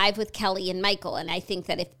name to Live with Kelly and Michael. And I think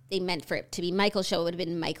that if they meant for it to be Michael's show, it would have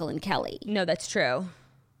been Michael and Kelly. No, that's true.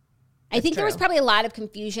 I think there was probably a lot of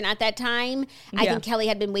confusion at that time. I think Kelly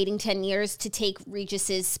had been waiting 10 years to take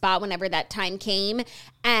Regis's spot whenever that time came.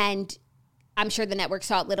 And I'm sure the network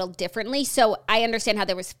saw it a little differently. So I understand how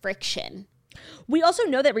there was friction. We also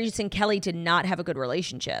know that Regis and Kelly did not have a good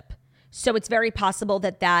relationship. So it's very possible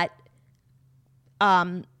that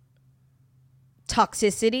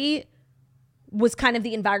toxicity was kind of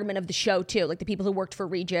the environment of the show too. Like the people who worked for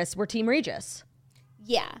Regis were Team Regis.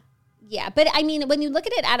 Yeah. But I mean, when you look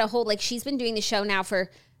at it at a whole, like she's been doing the show now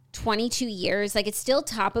for 22 years. Like it's still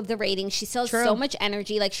top of the ratings. She still has so much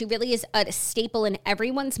energy. Like she really is a staple in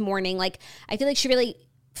everyone's morning. Like I feel like she really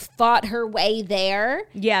fought her way there.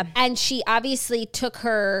 Yeah. And she obviously took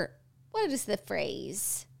her, what is the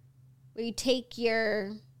phrase? Where you take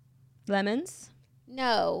your... Lemons?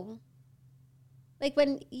 No. Like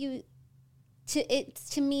when you... It's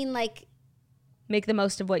to mean like... Make the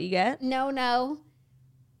most of what you get? No.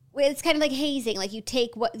 It's kind of like hazing. Like you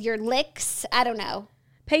take what your licks. I don't know.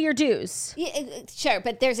 Pay your dues. Yeah, sure,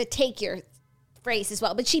 but there's a take your phrase as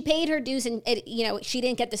well. But she paid her dues, and she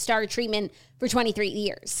didn't get the star treatment for 23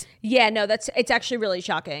 years. Yeah, no, it's actually really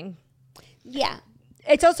shocking. Yeah.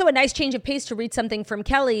 It's also a nice change of pace to read something from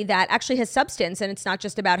Kelly that actually has substance, and it's not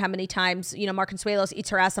just about how many times Mark Consuelos eats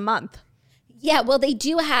her ass a month. Yeah, well, they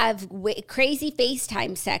do have crazy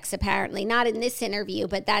FaceTime sex, apparently. Not in this interview,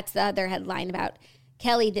 but that's the other headline about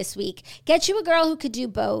Kelly this week. Get you a girl who could do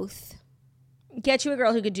both. Get you a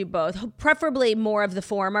girl who could do both. Preferably more of the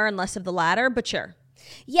former and less of the latter, but sure.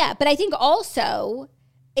 Yeah, but I think also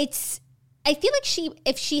I feel like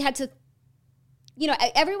if she had to,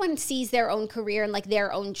 everyone sees their own career and like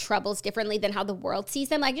their own troubles differently than how the world sees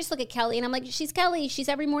them. I just look at Kelly and I'm like, she's Kelly. She's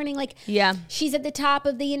every morning, like, she's at the top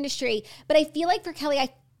of the industry. But I feel like for Kelly,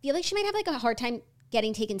 I feel like she might have like a hard time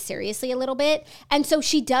getting taken seriously a little bit. And so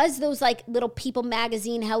she does those like little People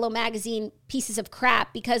Magazine, Hello Magazine pieces of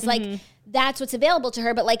crap because like that's what's available to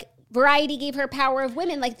her. But like Variety gave her Power of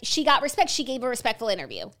Women. Like she got respect. She gave a respectful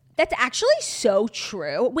interview. That's actually so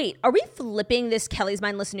true. Wait, are we flipping this Kelly's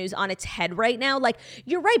Mindless News on its head right now? Like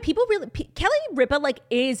you're right. People really, Kelly Ripa like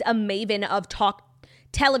is a maven of talk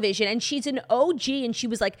television and she's an OG and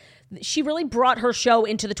she really brought her show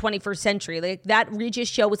into the 21st century. Like that Regis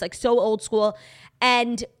show was like so old school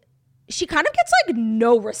and she kind of gets like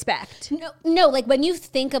no respect. No, like when you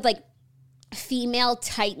think of like female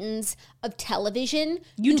titans of television,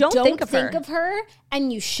 you don't think of her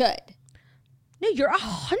and you should. No, you're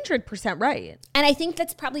 100% right. And I think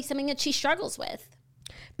that's probably something that she struggles with.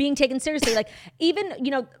 Being taken seriously. Like even,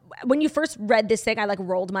 when you first read this thing, I like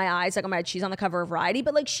rolled my eyes like, oh my God, she's on the cover of Variety.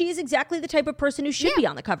 But like she's exactly the type of person who should be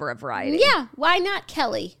on the cover of Variety. Yeah. Why not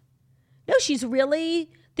Kelly? No, she's really,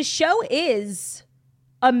 the show is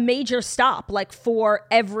a major stop like for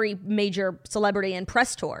every major celebrity and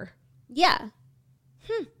press tour. Yeah.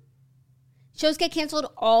 Shows get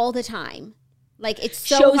canceled all the time. Like it's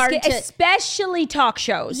so hard to, especially talk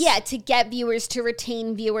shows. Yeah, to get viewers, to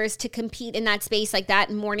retain viewers, to compete in that space like that.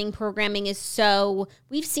 Morning programming is so.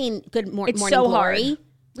 We've seen good Morning so Glory. Hard.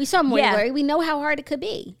 We saw Morning Glory. We know how hard it could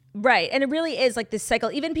be. Right, and it really is like this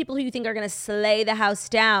cycle. Even people who you think are going to slay the house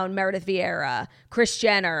down, Meredith Vieira, Kris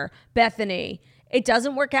Jenner, Bethany, it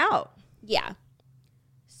doesn't work out. Yeah.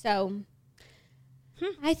 So,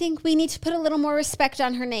 I think we need to put a little more respect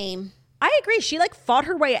on her name. I agree. She like fought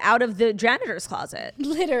her way out of the janitor's closet.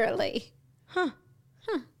 Literally.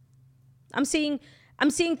 I'm seeing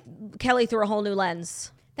Kelly through a whole new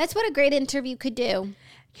lens. That's what a great interview could do.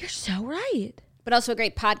 You're so right. But also a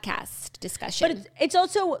great podcast discussion. But it's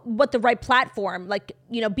also what the right platform, like,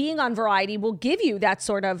 being on Variety will give you that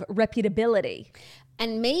sort of reputability.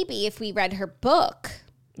 And maybe if we read her book,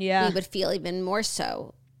 we Yeah. would feel even more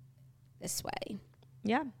so this way.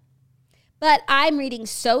 Yeah. But I'm reading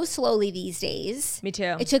so slowly these days. Me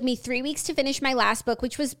too. It took me 3 weeks to finish my last book,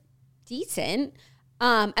 which was decent.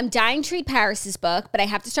 I'm dying to read Paris's book, but I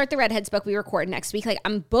have to start the Redheads book we record next week. Like,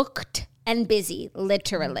 I'm booked and busy,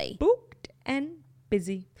 literally. Booked and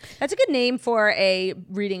busy. That's a good name for a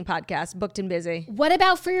reading podcast, Booked and Busy. What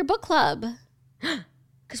about for your book club?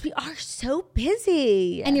 Because we are so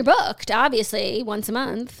busy. And you're booked, obviously, once a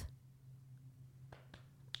month.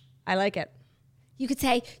 I like it. You could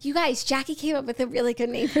say, you guys, Jackie came up with a really good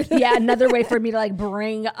name for this. Yeah, another way for me to like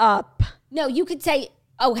bring up. No, you could say,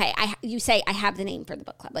 okay, you say, I have the name for the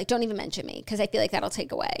book club. Like, don't even mention me because I feel like that'll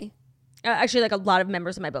take away. Actually, like a lot of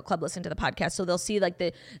members of my book club listen to the podcast, so they'll see like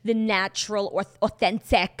the natural or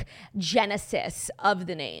authentic genesis of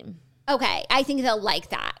the name. Okay, I think they'll like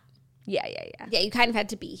that. Yeah. Yeah, you kind of had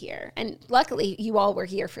to be here. And luckily, you all were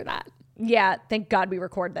here for that. Yeah, thank God we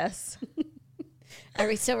record this. Are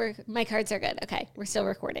we still, my cards are good. Okay, we're still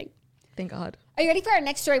recording. Thank God. Are you ready for our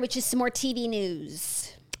next story, which is some more TV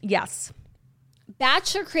news? Yes.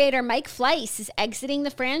 Bachelor creator Mike Fleiss is exiting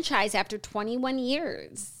the franchise after 21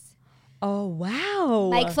 years. Oh, wow.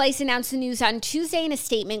 Mike Fleiss announced the news on Tuesday in a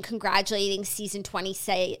statement congratulating season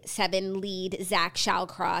 27 lead Zach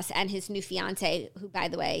Shallcross and his new fiance, who, by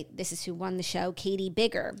the way, this is who won the show, Katie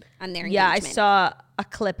Bigger, on their engagement. Yeah, I saw a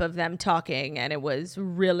clip of them talking, and it was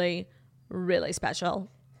really, really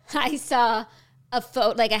special. I saw a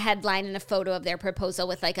photo, like a headline and a photo of their proposal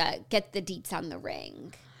with like a "Get the deets on the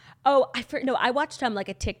ring." Oh, I watched like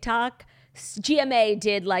a TikTok. GMA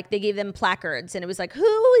did like, they gave them placards and it was like,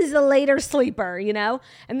 who is the later sleeper,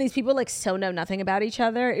 And these people like so know nothing about each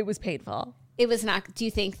other. It was painful. It was not. Do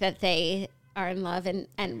you think that they are in love and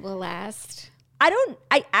will last?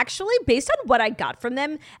 I actually, based on what I got from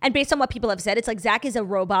them and based on what people have said, it's like Zach is a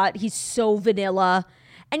robot. He's so vanilla.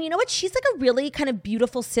 And you know what? She's like a really kind of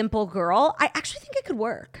beautiful, simple girl. I actually think it could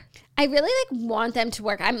work. I really like want them to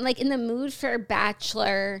work. I'm like in the mood for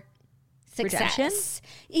Bachelor success. Redemption?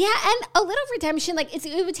 Yeah, and a little redemption. Like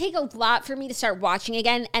it would take a lot for me to start watching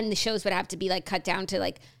again, and the shows would have to be like cut down to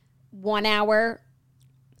like 1 hour,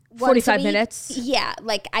 45 minutes. Yeah,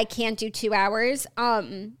 like I can't do 2 hours.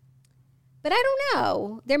 But I don't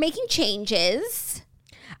know. They're making changes.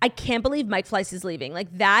 I can't believe Mike Fleiss is leaving.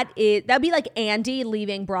 Like that'd be like Andy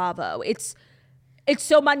leaving Bravo. It's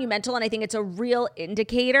so monumental, and I think it's a real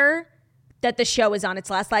indicator that the show is on its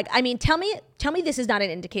last leg. I mean, tell me this is not an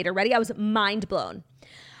indicator. Ready? I was mind blown.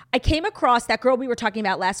 I came across that girl we were talking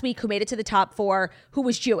about last week who made it to the top 4, who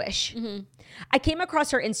was Jewish. Mm-hmm. I came across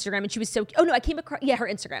her Instagram and she was so, her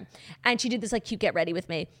Instagram. And she did this like cute get ready with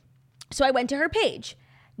me. So I went to her page.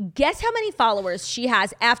 Guess how many followers she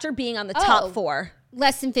has after being on the top 4?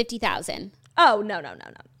 Less than 50,000. Oh, no.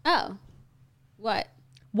 Oh. What?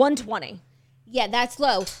 120. Yeah, that's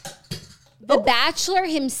low. The Bachelor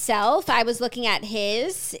himself, I was looking at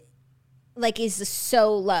his, like, is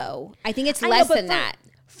so low. I think it's less than that.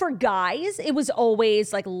 For guys, it was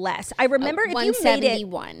always like less. I remember if you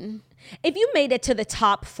made it to the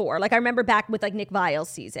top 4, like I remember back with like Nick Viall's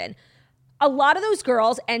season, a lot of those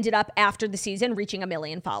girls ended up after the season reaching 1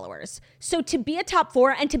 million followers. So to be a top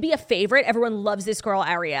 4 and to be a favorite, everyone loves this girl,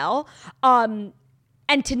 Ariel.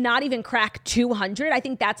 And to not even crack 200, I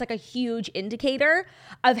think that's like a huge indicator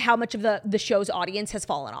of how much of the show's audience has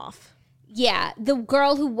fallen off. Yeah, the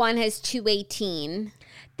girl who won has 218.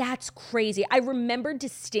 That's crazy. I remember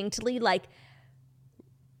distinctly like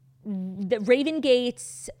the Raven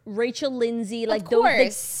Gates, Rachel Lindsay, like of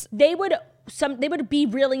course. they would be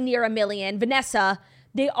really near 1 million. Vanessa,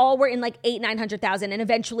 they all were in like 800,000, and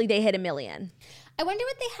eventually they hit 1 million. I wonder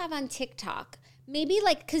what they have on TikTok. Maybe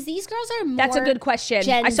like, because these girls are more. That's a good question.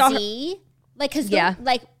 Gen I saw Z. Like, because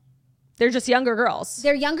they're just younger girls.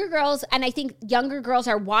 They're younger girls, and I think younger girls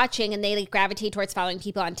are watching, and they like gravitate towards following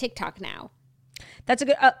people on TikTok now. That's a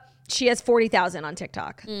good. She has 40,000 on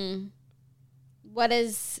TikTok. What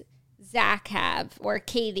does Zach have, or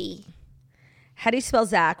Katie? How do you spell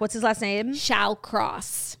Zach? What's his last name?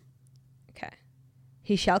 Shallcross. Okay,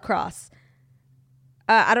 he shall cross.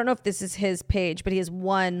 I don't know if this is his page, but he has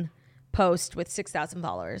one post with 6,000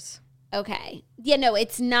 followers. Okay. Yeah, no,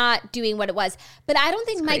 it's not doing what it was. But I don't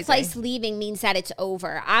think Mike Fleiss leaving means that it's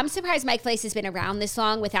over. I'm surprised Mike Fleiss has been around this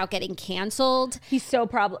long without getting canceled. He's so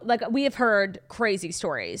like we have heard crazy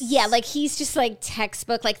stories. Yeah, like he's just like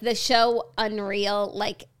textbook, like the show Unreal,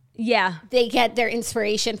 like Yeah. They get their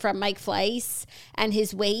inspiration from Mike Fleiss and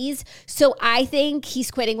his ways. So I think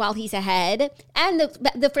he's quitting while he's ahead. And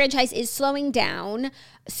the franchise is slowing down.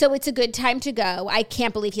 So it's a good time to go. I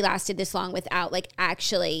can't believe he lasted this long without like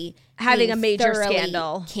actually having being a major thoroughly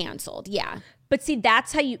scandal canceled. Yeah. But see,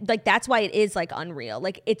 that's how you, like, that's why it is like unreal.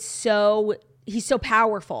 Like, he's so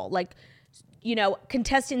powerful. Like, you know,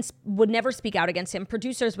 contestants would never speak out against him.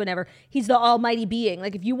 Producers would never. He's the almighty being.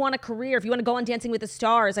 Like, if you want a career, if you want to go on Dancing with the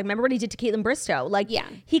Stars, like, remember what he did to Caitlin Bristow? Like, yeah,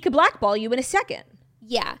 he could blackball you in a second.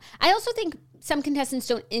 Yeah. I also think some contestants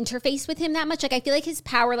don't interface with him that much. Like, I feel like his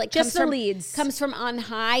power, like, just the leads comes from on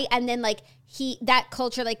high. And then, like, that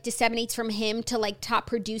culture, like, disseminates from him to, like, top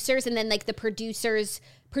producers. And then, like, the producers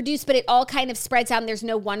produce, but it all kind of spreads out and there's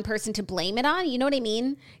no one person to blame it on. You know what I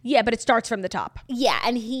mean? Yeah, but it starts from the top. Yeah,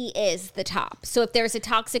 and he is the top. So if there's a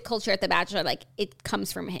toxic culture at The Bachelor, like, it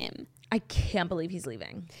comes from him. I can't believe he's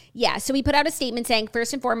leaving. Yeah, so he put out a statement saying,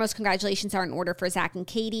 first and foremost, congratulations are in order for Zach and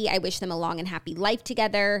Katie. I wish them a long and happy life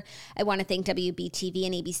together. I want to thank WBTV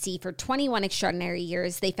and ABC for 21 extraordinary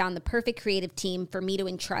years. They found the perfect creative team for me to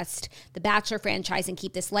entrust the Bachelor franchise and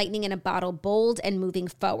keep this lightning in a bottle bold and moving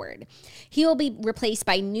forward. He will be replaced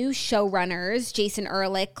by new showrunners, Jason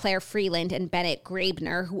Ehrlich, Claire Freeland, and Bennett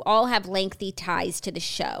Graebner, who all have lengthy ties to the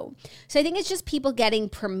show. So I think it's just people getting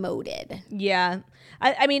promoted. Yeah.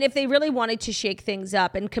 I mean, if they really wanted to shake things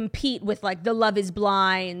up and compete with like the Love is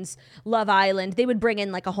Blinds, Love Island, they would bring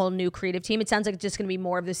in like a whole new creative team. It sounds like it's just going to be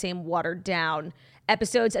more of the same watered down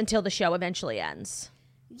episodes until the show eventually ends.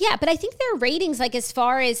 Yeah, but I think their ratings, like as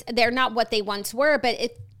far as they're not what they once were, but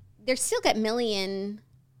they're still got million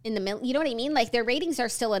in the million. You know what I mean? Like their ratings are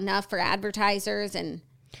still enough for advertisers and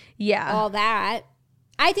all that.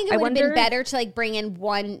 I think it would have been better to like bring in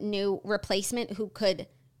one new replacement who could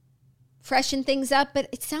freshen things up, but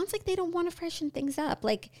it sounds like they don't want to freshen things up.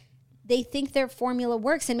 Like they think their formula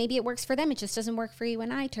works and maybe it works for them. It just doesn't work for you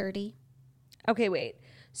and I, Turdy. Okay, wait.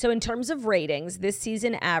 So in terms of ratings, this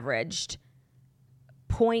season averaged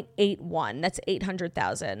 0.81. That's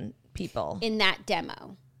 800,000 people. In that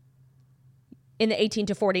demo. In the 18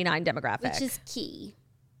 to 49 demographic. Which is key.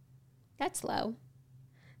 That's low.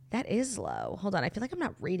 That is low. Hold on. I feel like I'm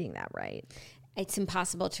not reading that right. It's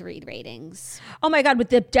impossible to read ratings. Oh my God, with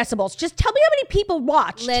the decibels. Just tell me how many people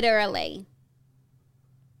watched. Literally,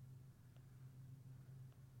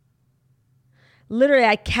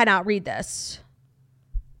 I cannot read this.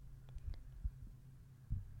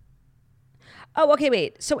 Oh, okay,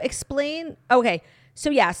 wait. So explain. Okay. So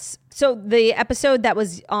yes. So the episode that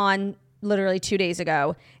was on literally 2 days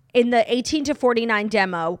ago, in the 18 to 49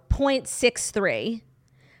 demo, 0.63.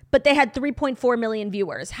 But they had 3.4 million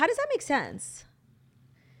viewers. How does that make sense?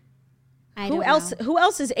 Who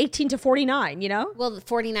else is 18 to 49, you know? Well,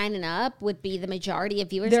 49 and up would be the majority of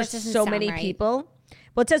viewers. There's so many people.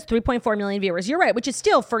 Well, it says 3.4 million viewers. You're right, which is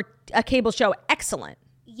still for a cable show excellent.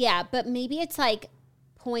 Yeah, but maybe it's like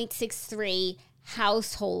 0.63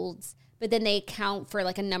 households, but then they account for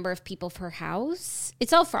like a number of people per house.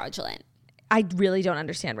 It's all fraudulent. I really don't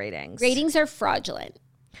understand ratings. Ratings are fraudulent.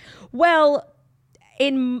 Well,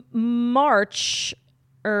 in March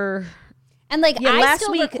and like I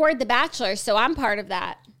still record The Bachelor, so I'm part of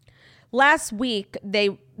that. Last week,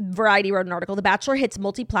 Variety wrote an article. The Bachelor hits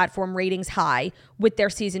multi-platform ratings high with their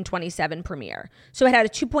season 27 premiere. So it had a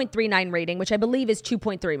 2.39 rating, which I believe is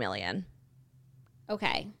 2.3 million.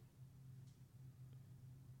 Okay.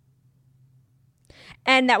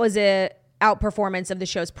 And that was a outperformance of the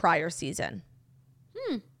show's prior season.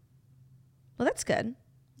 Well, that's good.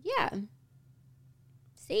 Yeah.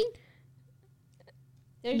 See?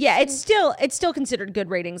 It's still considered good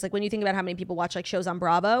ratings. Like when you think about how many people watch like shows on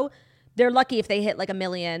Bravo, they're lucky if they hit like 1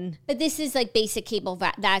 million. But this is like basic cable.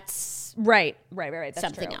 That's right. That's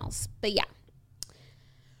something true. else. But yeah.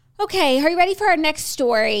 Okay, are you ready for our next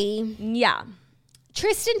story? Yeah.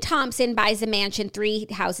 Tristan Thompson buys a mansion 3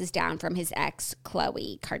 houses down from his ex,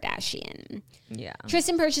 Khloe Kardashian. Yeah.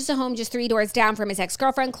 Tristan purchased a home just 3 doors down from his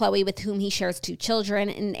ex-girlfriend, Khloe, with whom he shares 2 children.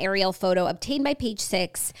 In an aerial photo obtained by Page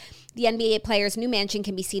 6, the NBA player's new mansion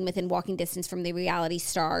can be seen within walking distance from the reality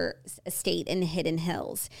star's estate in Hidden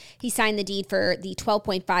Hills. He signed the deed for the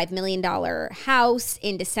 $12.5 million house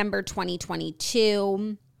in December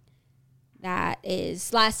 2022. That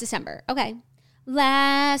is last December. Okay.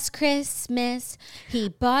 Last Christmas, he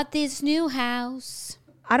bought this new house.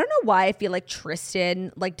 I don't know why I feel like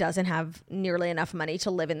Tristan like doesn't have nearly enough money to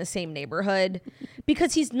live in the same neighborhood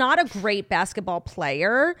because he's not a great basketball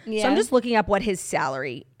player. Yeah. So I'm just looking up what his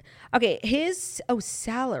salary. Okay, his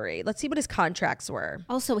salary. Let's see what his contracts were.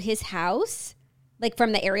 Also, his house, like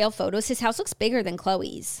from the aerial photos, his house looks bigger than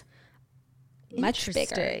Khloe's. Much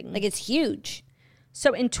bigger. Like it's huge.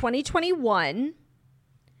 So in 2021,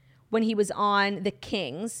 when he was on the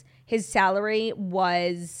Kings, his salary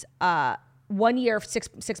was 1 year of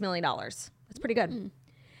 $6 million. That's pretty good.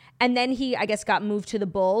 And then he, I guess, got moved to the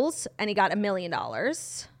Bulls and he got $1 million.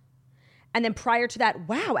 And then prior to that,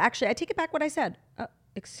 wow, actually, I take it back what I said.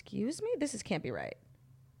 Excuse me? Can't be right.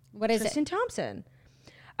 What is Tristan it? Thompson.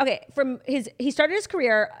 Okay, he started his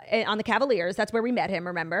career on the Cavaliers. That's where we met him,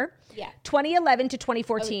 remember? Yeah. 2011 to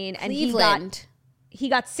 2014. And Cleveland. he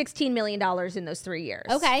got $16 million in those 3 years.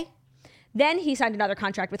 Okay. Then he signed another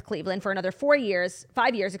contract with Cleveland for another 5 years,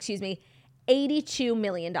 $82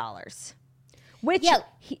 million.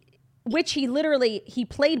 Which he literally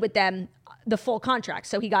played with them the full contract.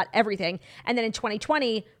 So he got everything. And then in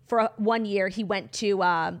 2020, for 1 year, he went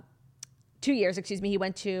to 2 years, he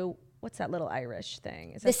went to, what's that little Irish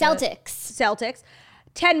thing? Is The that Celtics. Celtics.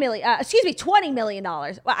 $20 million.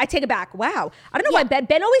 Well, I take it back. Wow. I don't know why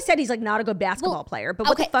Ben always said he's like not a good basketball player, but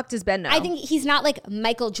what the fuck does Ben know? I think he's not like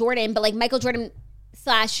Michael Jordan, but like Michael Jordan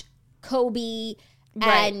 / Kobe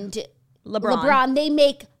and LeBron, they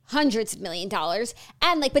make hundreds of $millions.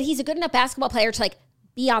 And like, but he's a good enough basketball player to like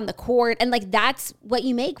be on the court. And like, that's what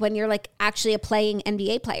you make when you're like actually a playing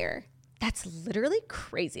NBA player. That's literally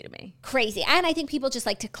crazy to me. Crazy. And I think people just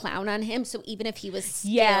like to clown on him. So even if he was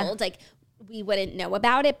skilled, like we wouldn't know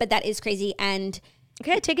about it, but that is crazy. And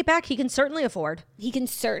okay, I take it back. He can certainly afford.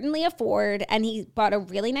 And he bought a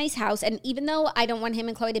really nice house. And even though I don't want him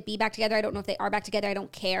and Khloe to be back together, I don't know if they are back together, I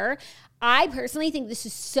don't care. I personally think this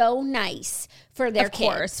is so nice for their kids.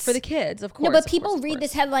 Of course, for the kids, of course. No, but people read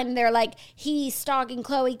this headline and they're like, he's stalking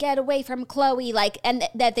Khloe, get away from Khloe, like, and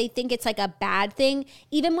that they think it's like a bad thing.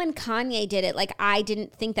 Even when Kanye did it, like, I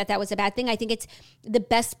didn't think that was a bad thing. I think it's the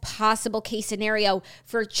best possible case scenario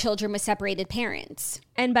for children with separated parents.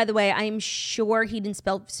 And by the way, I'm sure he didn't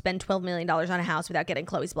spend $12 million on a house without getting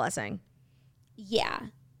Khloe's blessing. Yeah.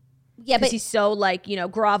 Yeah, but he's so like,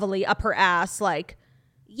 grovelly up her ass, like.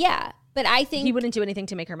 Yeah. But I think he wouldn't do anything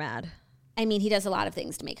to make her mad. I mean, he does a lot of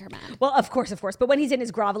things to make her mad. Well, of course. But when he's in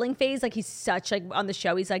his groveling phase, like he's such like on the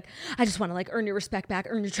show, he's like, I just want to like earn your respect back,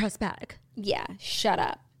 earn your trust back. Yeah. Shut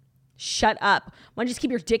up. Why don't you just keep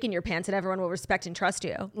your dick in your pants and everyone will respect and trust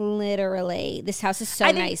you? Literally. This house is so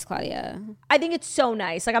nice, Claudia. I think it's so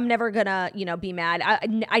nice. Like I'm never gonna, be mad.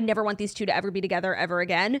 I never want these two to ever be together ever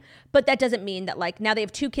again. But that doesn't mean that like now they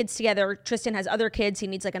have 2 kids together. Tristan has other kids. He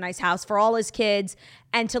needs like a nice house for all his kids.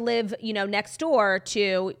 And to live, next door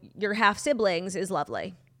to your half siblings is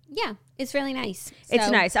lovely. Yeah, it's really nice. It's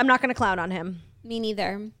nice. I'm not gonna clown on him. Me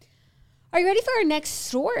neither. Are you ready for our next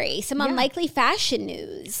story? Some unlikely fashion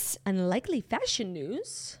news. Unlikely fashion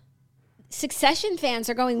news? Succession fans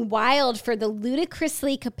are going wild for the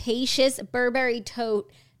ludicrously capacious Burberry tote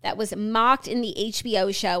that was mocked in the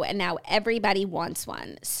HBO show, and now everybody wants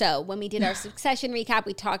one. So when we did our Succession recap,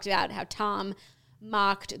 we talked about how Tom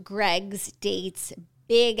mocked Greg's date's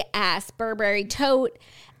big-ass Burberry tote,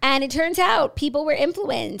 and it turns out people were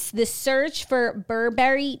influenced. The search for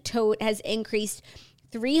Burberry tote has increased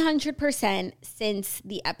 300% since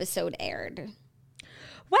the episode aired.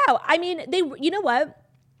 Wow. I mean, you know what?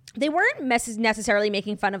 They weren't necessarily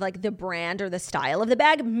making fun of like the brand or the style of the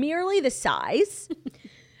bag, merely the size.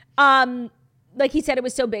 Like he said, it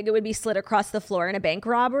was so big it would be slid across the floor in a bank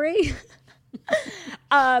robbery.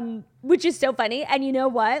 Which is so funny. And you know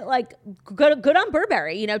what? Like good on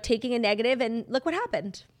Burberry, taking a negative, and look what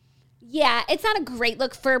happened. Yeah, it's not a great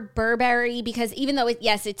look for Burberry because even though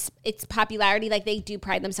it's popularity, like they do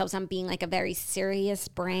pride themselves on being like a very serious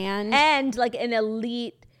brand and like an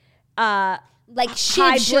elite, like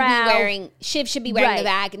Shiv should be wearing the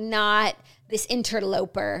bag, not this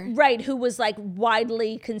interloper, right? Who was like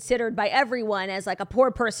widely considered by everyone as like a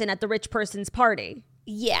poor person at the rich person's party.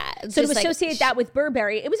 Yeah, so to associate that with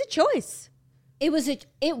Burberry, it was a choice. It was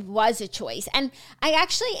a choice. And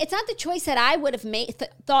it's not the choice that I would have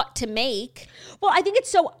thought to make. Well, I think it's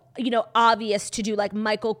so, obvious to do like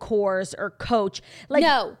Michael Kors or Coach. Like,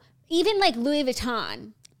 no, even like Louis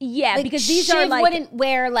Vuitton. Yeah, like because these Shiv are like. wouldn't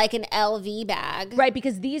wear like an LV bag. Right,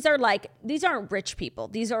 because these aren't rich people.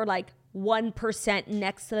 These are like 1%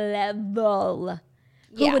 next level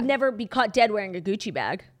who would never be caught dead wearing a Gucci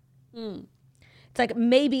bag. It's like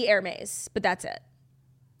maybe Hermes, but that's it.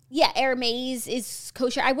 Yeah, Hermes is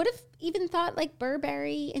kosher. I would have even thought like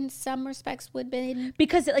Burberry in some respects would be.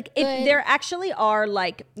 Because like if there actually are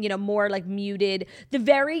like, more like muted, the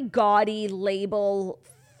very gaudy label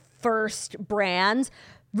first brands,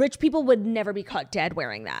 rich people would never be caught dead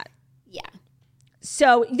wearing that. Yeah.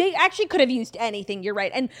 So they actually could have used anything. You're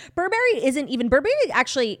right. And Burberry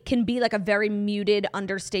actually can be like a very muted,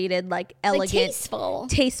 understated, like elegant, like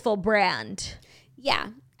tasteful brand. Yeah.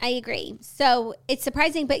 I agree. So it's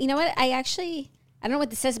surprising, but you know what? I don't know what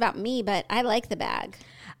this says about me, but I like the bag.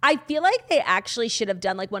 I feel like they actually should have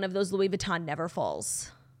done like one of those Louis Vuitton Neverfulls.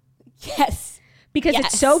 Yes. Because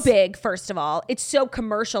it's so big, first of all. It's so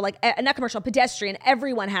commercial, like not commercial, pedestrian.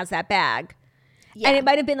 Everyone has that bag. Yeah. And it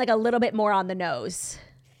might have been like a little bit more on the nose.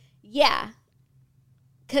 Yeah.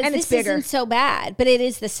 Because this isn't so bad, but it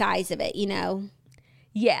is the size of it, you know?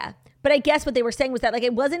 Yeah. But I guess what they were saying was that like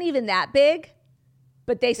it wasn't even that big,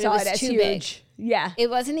 but they saw it as too huge. Big. Yeah. It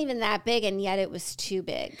wasn't even that big, and yet it was too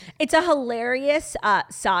big. It's a hilarious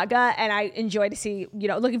saga, and I enjoy to see,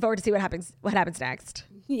 looking forward to see what happens next.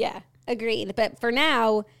 Yeah, agreed. But for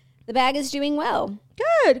now, the bag is doing well.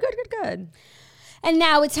 Good. And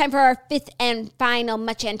now it's time for our fifth and final,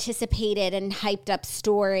 much anticipated and hyped up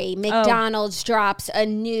story. McDonald's drops a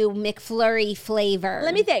new McFlurry flavor.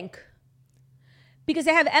 Let me think. Because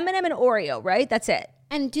they have M&M and Oreo, right? That's it.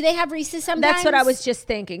 And do they have Reese's sometimes? That's what I was just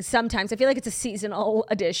thinking. Sometimes. I feel like it's a seasonal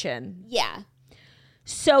edition. Yeah.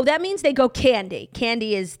 So that means they go candy.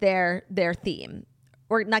 Candy is their theme.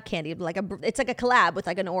 Or not candy, but it's like a collab with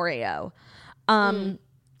like an Oreo. I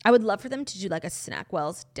would love for them to do like a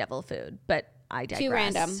Snackwell's devil food, but I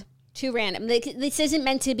digress. Too random. This isn't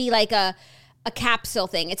meant to be like a capsule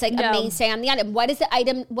thing. It's like a mainstay on the item. What is the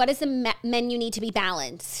item? What does the menu need to be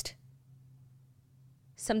balanced?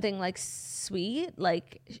 Something like sweet,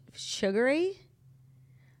 like sugary,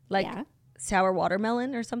 like sour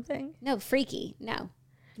watermelon or something. No, freaky. No.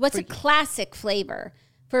 What's a classic flavor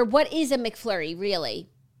for what is a McFlurry, really?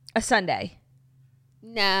 A sundae.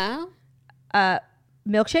 No.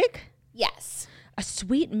 Milkshake? Yes. A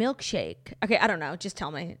sweet milkshake. Okay, I don't know. Just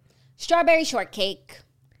tell me. Strawberry shortcake.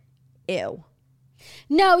 Ew.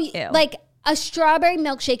 No, Ew. Like a strawberry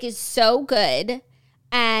milkshake is so good.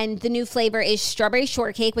 And the new flavor is strawberry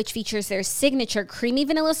shortcake, which features their signature creamy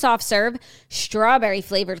vanilla soft serve, strawberry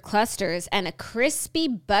flavored clusters, and a crispy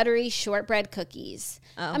buttery shortbread cookies.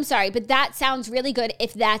 Oh. I'm sorry, but that sounds really good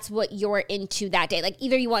if that's what you're into that day. Like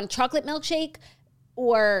either you want chocolate milkshake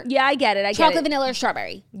or I get it. Chocolate vanilla or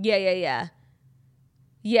strawberry. Yeah.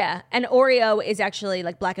 Yeah, and Oreo is actually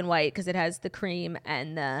like black and white because it has the cream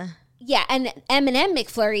and the... Yeah, and M&M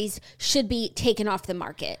McFlurries should be taken off the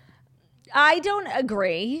market. I don't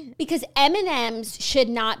agree. Because M&Ms should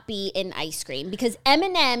not be in ice cream. Because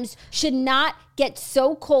M&Ms should not get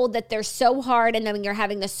so cold that they're so hard, and then when you're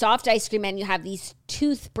having the soft ice cream and you have these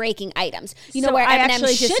tooth-breaking items. You know where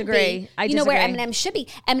M&Ms should be? You know where M&Ms should be?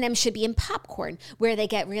 M&Ms should be in popcorn, where they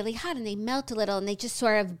get really hot and they melt a little and they just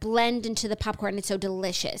sort of blend into the popcorn. It's so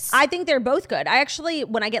delicious. I think they're both good. I actually,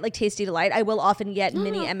 when I get like Tasty Delight, I will often get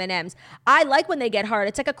mini M&Ms. I like when they get hard.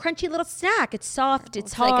 It's like a crunchy little snack. It's soft.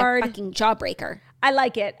 It's hard. Like a fucking jawbreaker. I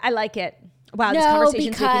like it. Wow, this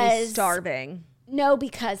conversation's making me starving. No,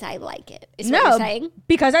 because I like it. Is what you're saying?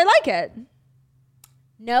 Because I like it.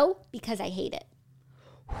 No, because I hate it.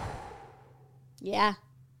 Yeah.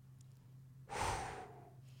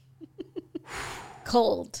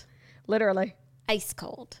 Cold. Literally. Ice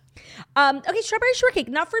cold. Okay, strawberry shortcake.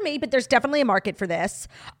 Not for me, but there's definitely a market for this.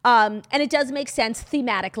 And it does make sense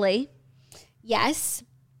thematically. Yes.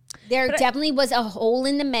 There definitely was a hole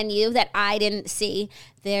in the menu that I didn't see.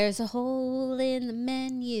 There's a hole in the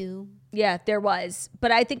menu. Yeah, there was.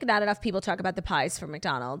 But I think not enough people talk about the pies from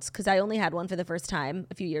McDonald's because I only had one for the first time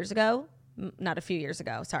a few years ago. Not a few years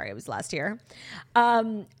ago. Sorry, it was last year.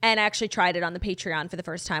 And I actually tried it on the Patreon for the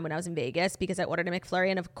first time when I was in Vegas because I ordered a McFlurry.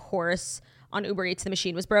 And of course, on Uber Eats, the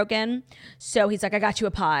machine was broken. So he's like, I got you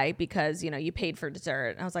a pie because, you paid for dessert.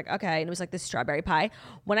 And I was like, okay. And it was like this strawberry pie.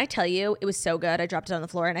 When I tell you, it was so good. I dropped it on the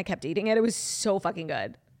floor and I kept eating it. It was so fucking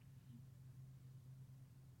good.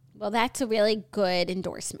 Well, that's a really good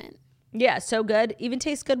endorsement. Yeah, so good. Even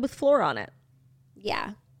tastes good with flour on it.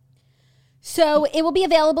 Yeah. So it will be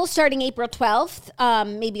available starting April 12th.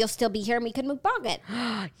 Maybe you'll still be here and we can mukbang it.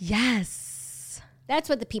 Yes. That's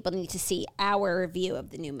what the people need to see, our review of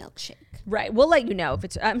the new milkshake. Right. We'll let you know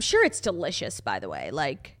if I'm sure it's delicious, by the way.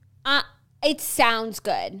 It sounds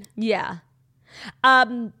good. Yeah.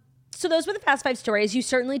 So those were the Fast Five stories. You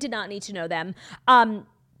certainly did not need to know them.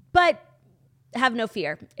 But have no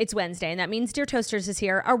fear. It's Wednesday, and that means Dear Toasters is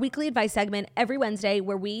here, our weekly advice segment every Wednesday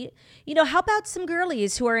where we, help out some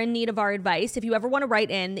girlies who are in need of our advice. If you ever want to write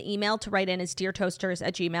in, the email to write in is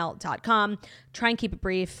deartoasters@gmail.com. Try and keep it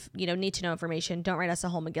brief. Need to know information. Don't write us a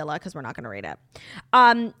whole Megillah because we're not going to read it.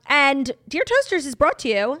 And Dear Toasters is brought to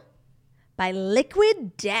you by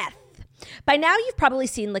Liquid Death. By now, you've probably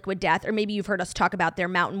seen Liquid Death, or maybe you've heard us talk about their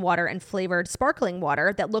mountain water and flavored sparkling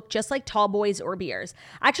water that look just like tall boys or beers.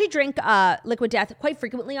 I actually drink Liquid Death quite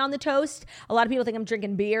frequently on the toast. A lot of people think I'm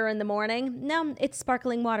drinking beer in the morning. No, it's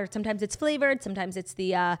sparkling water. Sometimes it's flavored, sometimes it's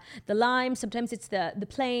the lime, sometimes it's the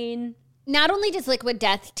plain. Not only does Liquid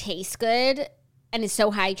Death taste good and is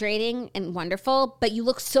so hydrating and wonderful, but you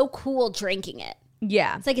look so cool drinking it.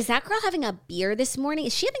 Yeah. It's like, is that girl having a beer this morning?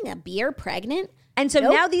 Is she having a beer pregnant? And so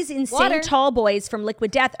Nope. now these insane Water. tall boys from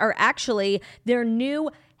Liquid Death are actually their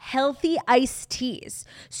new healthy iced teas.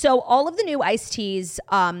 So all of the new iced teas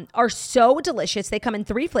are so delicious. They come in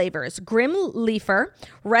 3 flavors: Grim Leafer,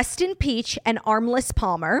 Reston Peach, and Armless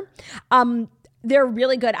Palmer. They're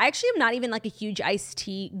really good. I actually am not even like a huge iced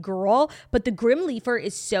tea girl, but the Grim Leafer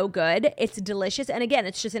is so good. It's delicious. And again,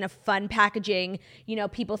 it's just in a fun packaging. You know,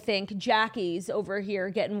 people think Jackie's over here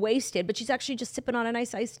getting wasted, but she's actually just sipping on a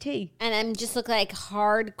nice iced tea. And I'm just look like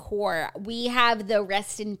hardcore. We have the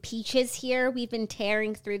Reston Peaches here. We've been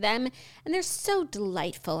tearing through them, and they're so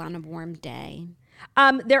delightful on a warm day.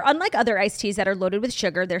 They're unlike other iced teas that are loaded with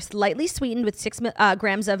sugar. They're slightly sweetened with 6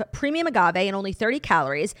 grams of premium agave and only 30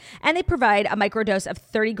 calories, and they provide a microdose of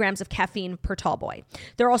 30 grams of caffeine per tall boy.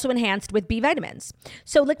 They're also enhanced with B vitamins.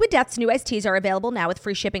 So Liquid Death's new iced teas are available now with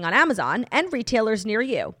free shipping on Amazon and retailers near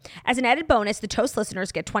you. As an added bonus, the Toast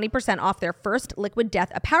listeners get 20% off their first Liquid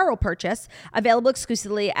Death apparel purchase, available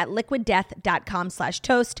exclusively at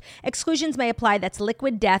liquiddeath.com/toast. Exclusions may apply. That's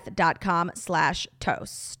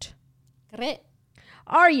liquiddeath.com/toast. Great.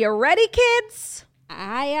 Are you ready, kids?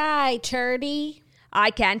 Aye, aye, Turdy.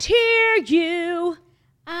 I can't hear you.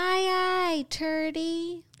 Aye, aye,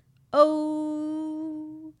 Turdy.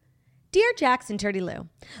 Oh. Dear Jax and Turdy Lou,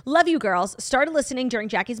 love you girls. Started listening during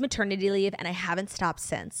Jackie's maternity leave and I haven't stopped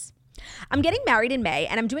since. I'm getting married in May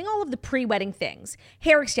and I'm doing all of the pre-wedding things: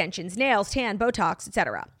 hair extensions, nails, tan, Botox,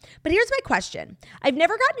 etc. But here's my question. I've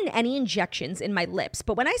never gotten any injections in my lips,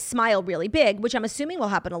 but when I smile really big, which I'm assuming will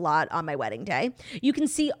happen a lot on my wedding day, you can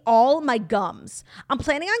see all my gums. I'm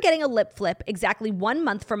planning on getting a lip flip exactly 1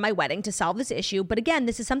 month from my wedding to solve this issue, but again,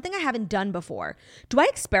 this is something I haven't done before. Do I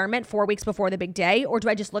experiment 4 weeks before the big day, or do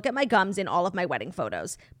I just look at my gums in all of my wedding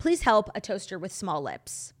photos? Please help, a toaster with small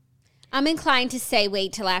lips. I'm inclined to say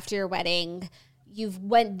wait till after your wedding. You've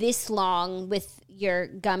went this long with your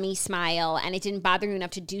gummy smile and it didn't bother you enough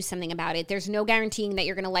to do something about it. There's no guaranteeing that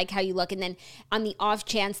you're going to like how you look. And then on the off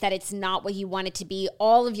chance that it's not what you want it to be,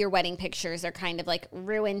 all of your wedding pictures are kind of like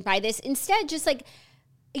ruined by this. Instead, just like,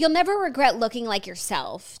 you'll never regret looking like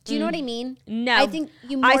yourself. Do you know what I mean? No. I think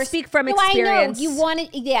you I speak from experience. I know. You want it,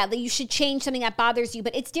 yeah, that you should change something that bothers you,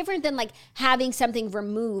 but it's different than like having something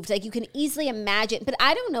removed. Like you can easily imagine, but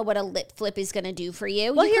I don't know what a lip flip is going to do for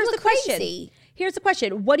you. Well, You could here's the look question. crazy. Here's the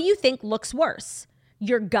question. What do you think looks worse?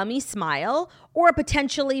 Your gummy smile or a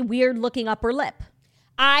potentially weird looking upper lip?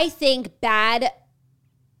 I think bad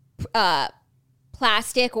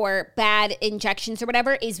plastic or bad injections or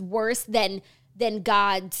whatever is worse than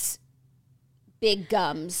God's big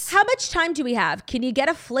gums. How much time do we have? Can you get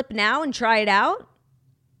a flip now and try it out?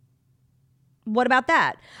 What about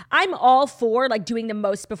that? I'm all for like doing the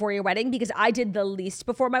most before your wedding because I did the least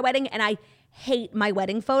before my wedding and I hate my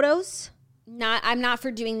wedding photos. I'm not for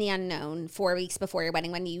doing the unknown 4 weeks before your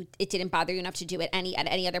wedding when it didn't bother you enough to do it at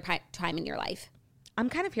any other time in your life. I'm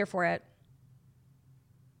kind of here for it.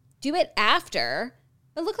 Do it after,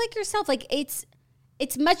 but look like yourself. Like it's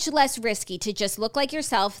much less risky to just look like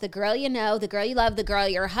yourself, the girl you know, the girl you love, the girl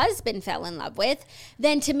your husband fell in love with,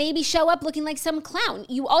 than to maybe show up looking like some clown.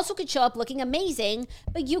 You also could show up looking amazing,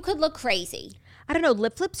 but you could look crazy. I don't know.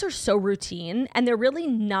 Lip flips are so routine and they're really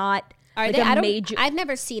not Are like they? a major. I've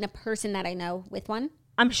never seen a person that I know with one.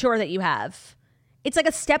 I'm sure that you have. It's like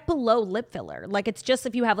a step below lip filler. Like it's just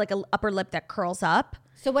if you have like an upper lip that curls up.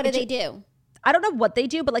 So what do they do? I don't know what they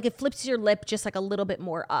do, but like it flips your lip just like a little bit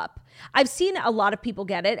more up. I've seen a lot of people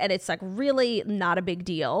get it and it's like really not a big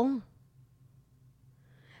deal.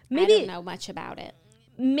 I don't know much about it.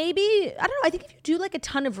 Maybe, I don't know. I think if you do like a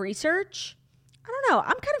ton of research, I don't know.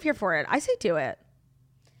 I'm kind of here for it. I say do it.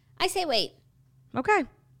 I say wait. Okay.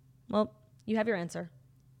 Well, you have your answer.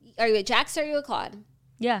 Are you a Jax or are you a Claude?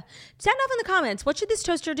 Yeah. Sound off in the comments. What should this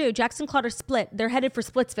toaster do? Jax and Claude are split. They're headed for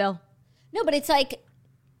Splitsville. No, but it's like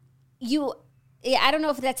I don't know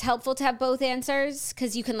if that's helpful to have both answers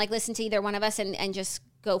because you can like listen to either one of us and just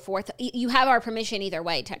go forth. You have our permission either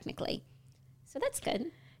way, technically. So that's good.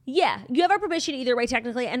 Yeah, you have our permission either way,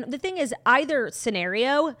 technically. And the thing is, either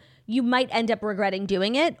scenario, you might end up regretting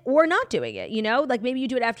doing it or not doing it, you know? Like maybe you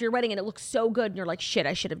do it after your wedding and it looks so good and you're like, shit,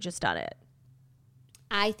 I should have just done it.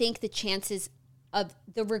 I think the chances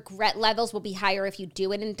the regret levels will be higher if you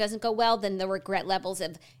do it and it doesn't go well than the regret levels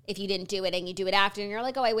of if you didn't do it and you do it after and you're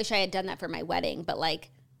like, oh, I wish I had done that for my wedding. But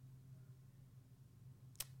like,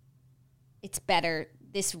 it's better.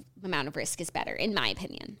 This amount of risk is better, in my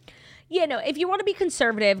opinion. Yeah, no, if you want to be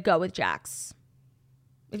conservative, go with Jax.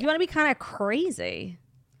 If you want to be kind of crazy,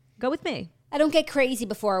 go with me. I don't get crazy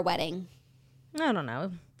before a wedding. I don't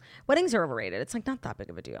know. Weddings are overrated. It's like not that big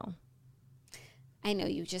of a deal. I know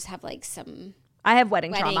you just have like some I have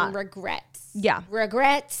wedding trauma. Regrets. Yeah.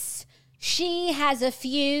 Regrets. She has a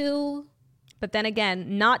few. But then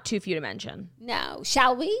again, not too few to mention. No.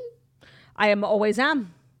 Shall we? I always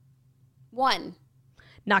am. 1.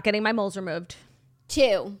 Not getting my moles removed.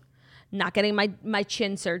 2. Not getting my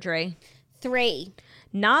chin surgery. 3.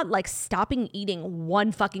 Not like stopping eating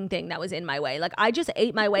one fucking thing that was in my way. Like I just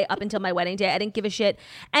ate my way up until my wedding day. I didn't give a shit.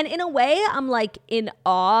 And in a way, I'm like in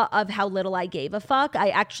awe of how little I gave a fuck. I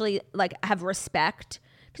actually like have respect.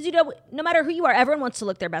 Because, you know, no matter who you are, everyone wants to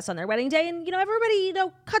look their best on their wedding day. And, you know, everybody, you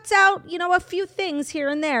know, cuts out, you know, a few things here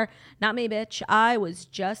and there. Not me, bitch. I was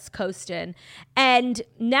just coasting. And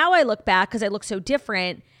now I look back because I look so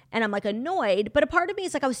different and I'm like annoyed. But a part of me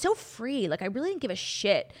is like, I was so free. Like I really didn't give a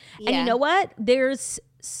shit. Yeah. And you know what? There's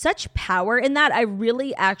such power in that. I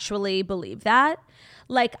really actually believe that.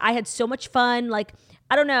 Like I had so much fun. Like,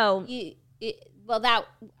 I don't know. Well, that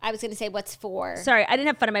I was going to say what's for. Sorry, I didn't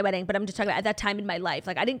have fun at my wedding, but I'm just talking about at that time in my life.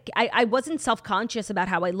 Like I wasn't self-conscious about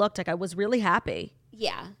how I looked. Like I was really happy.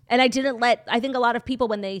 Yeah. And I think a lot of people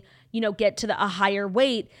when they, you know, get to a higher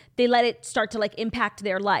weight, they let it start to like impact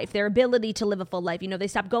their life, their ability to live a full life. You know, they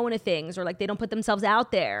stop going to things or like they don't put themselves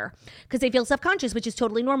out there because they feel self-conscious, which is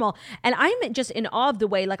totally normal. And I'm just in awe of the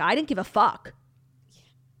way, like I didn't give a fuck.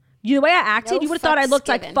 The way I acted, you would have thought I looked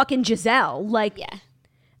like fucking Giselle. Like, yeah.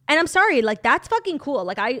 And I'm sorry, like that's fucking cool.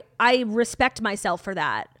 Like I respect myself for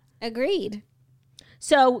that. Agreed.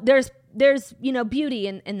 So there's you know beauty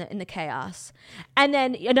in the chaos. And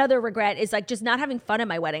then another regret is like just not having fun at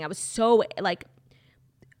my wedding. I was so like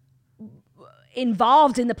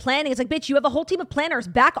involved in the planning. It's like, bitch, you have a whole team of planners.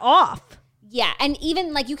 Back off. Yeah, and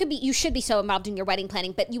even like you should be so involved in your wedding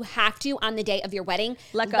planning, but you have to on the day of your wedding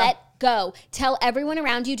let go. Tell everyone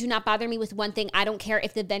around you, do not bother me with one thing. I don't care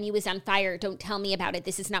if the venue is on fire. Don't tell me about it.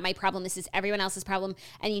 This is not my problem. This is everyone else's problem,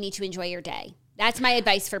 and you need to enjoy your day. That's my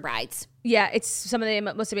advice for brides. Yeah, it's some of the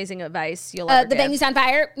most amazing advice you'll ever The give. venue's on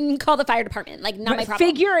fire, call the fire department. Like, not my problem.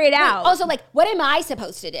 Figure it out. Also, like, what am I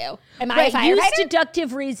supposed to do? Am I a firefighter? Use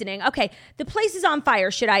deductive reasoning. Okay, the place is on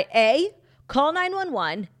fire. Should I A, call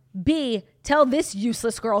 911, B, tell this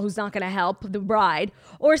useless girl who's not going to help the bride,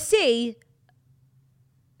 or C,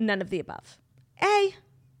 none of the above? A.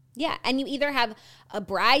 Yeah, and you either have a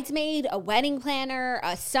bridesmaid, a wedding planner,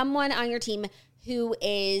 someone on your team who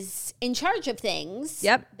is in charge of things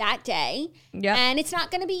that day. Yep. And it's not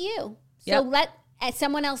going to be you. So let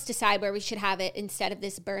someone else decide where we should have it instead of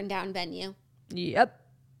this burned down venue. Yep.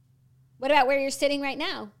 What about where you're sitting right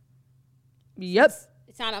now? Yep.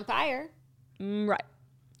 It's not on fire. Right.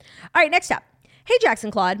 All right, next up. Hey, Jax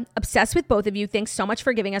and Claude. Obsessed with both of you. Thanks so much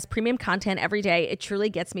for giving us premium content every day. It truly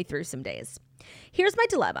gets me through some days. Here's my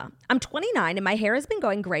dilemma. I'm 29 and my hair has been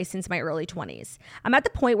going gray since my early 20s. I'm at the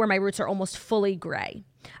point where my roots are almost fully gray.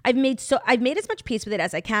 I've made as much peace with it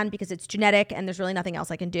as I can because it's genetic and there's really nothing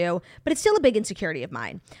else I can do, but it's still a big insecurity of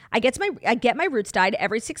mine. I get my roots dyed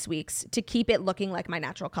every 6 weeks to keep it looking like my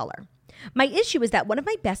natural color. My issue is that one of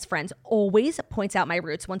my best friends always points out my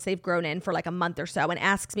roots once they've grown in for like a month or so and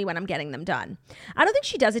asks me when I'm getting them done. I don't think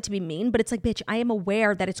she does it to be mean, but it's like, bitch, I am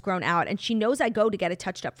aware that it's grown out and she knows I go to get it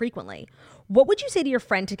touched up frequently. What would you say to your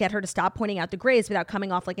friend to get her to stop pointing out the grays without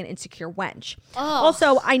coming off like an insecure wench? Oh.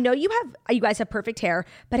 Also, I know you guys have perfect hair,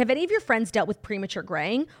 but have any of your friends dealt with premature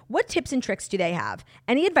graying? What tips and tricks do they have?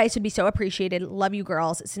 Any advice would be so appreciated. Love you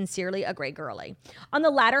girls. Sincerely, a gray girly. On the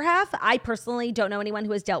latter half, I personally don't know anyone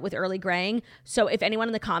who has dealt with early graying. So if anyone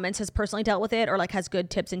in the comments has personally dealt with it or like has good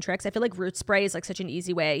tips and tricks, I feel like root spray is like such an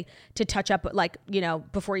easy way to touch up, like, you know,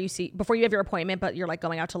 before you have your appointment, but you're like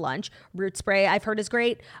going out to lunch. Root spray I've heard is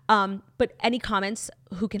great. But any comments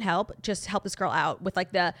who can help, just help this girl out with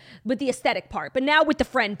like the aesthetic part, but now with the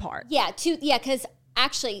friend part. Yeah. Cause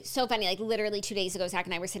actually so funny, like literally 2 days ago, Zach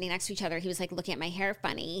and I were sitting next to each other. He was like looking at my hair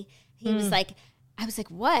funny. He was like, I was like,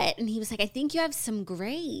 what? And he was like, I think you have some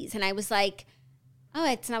grays. And I was like, oh,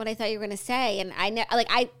 it's not what I thought you were going to say. And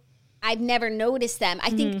I've never noticed them. I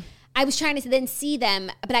think I was trying to then see them,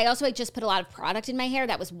 but I also had just put a lot of product in my hair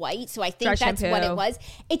that was white. So I think that's what it was.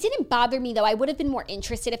 It didn't bother me though. I would have been more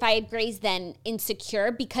interested if I had grays than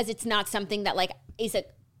insecure because it's not something that like is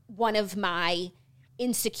one of my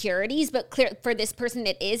insecurities, but clear for this person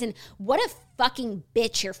it is. And what a fucking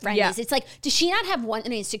bitch your friend Yeah. is. It's like, does she not have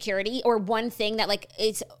an insecurity or one thing that like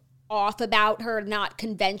is off about her, not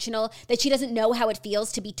conventional, that she doesn't know how it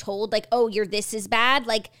feels to be told like, oh, this is bad?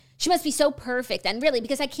 Like, she must be so perfect. And really,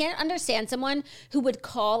 because I can't understand someone who would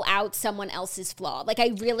call out someone else's flaw. Like,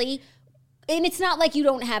 and it's not like you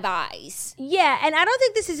don't have eyes. Yeah, and I don't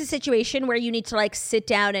think this is a situation where you need to like sit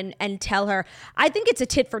down and tell her. I think it's a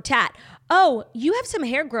tit for tat. Oh, you have some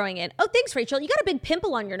hair growing in. Oh, thanks, Rachel. You got a big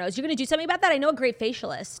pimple on your nose. You're going to do something about that? I know a great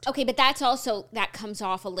facialist. Okay, but that comes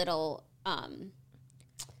off a little...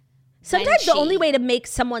 Sometimes the only way to make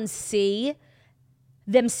someone see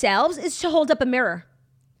themselves is to hold up a mirror.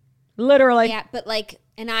 Literally. Yeah, but like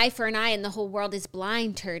an eye for an eye and the whole world is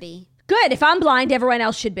blind, Turdy. Good. If I'm blind, everyone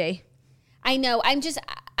else should be. I know.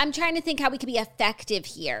 I'm trying to think how we could be effective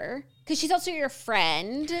here. Because she's also your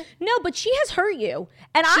friend. No, but she has hurt you.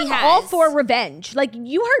 And She I'm all has. for revenge. Like,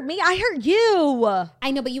 you hurt me, I hurt you. I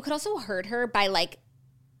know, but you could also hurt her by like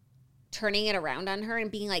turning it around on her and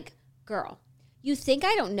being like, girl, you think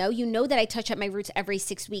I don't know? You know that I touch up my roots every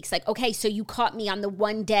 6 weeks. Like, okay, so you caught me on the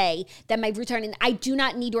one day that my roots aren't in. I do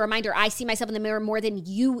not need a reminder. I see myself in the mirror more than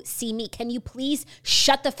you see me. Can you please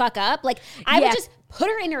shut the fuck up? Like, I would just put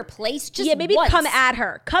her in her place just maybe once. come at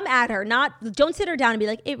her. Come at her. Don't sit her down and be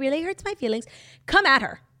like, it really hurts my feelings. Come at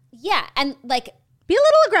her. Yeah, and like... Be a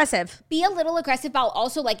little aggressive. Be a little aggressive, but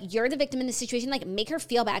also like you're the victim in this situation. Like make her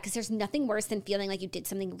feel bad because there's nothing worse than feeling like you did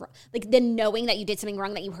something wrong. Like than knowing that you did something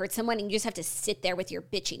wrong, that you hurt someone, and you just have to sit there with your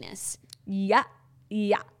bitchiness. Yeah.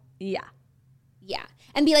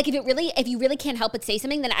 And be like, if you really can't help but say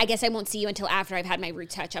something, then I guess I won't see you until after I've had my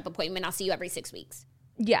root touch-up appointment. I'll see you every 6 weeks.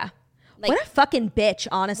 Yeah. Like, what a fucking bitch,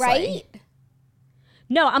 honestly. right?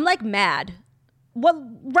 No, I'm like mad.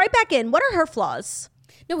 Well, right back in. What are her flaws?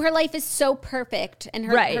 No, her life is so perfect, and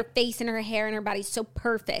her Right. her face and her hair and her body is so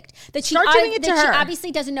perfect that she Start doing it to she her. obviously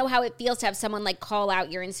doesn't know how it feels to have someone like call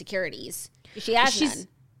out your insecurities. She has none.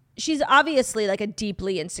 She's obviously like a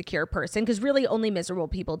deeply insecure person because really only miserable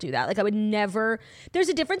people do that. Like I would never. There's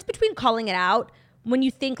a difference between calling it out when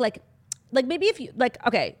you think like maybe if you like,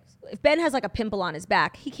 okay, if Ben has like a pimple on his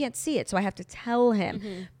back, he can't see it, so I have to tell him.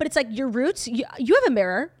 Mm-hmm. But it's like your roots. You have a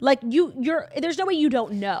mirror. Like you're. There's no way you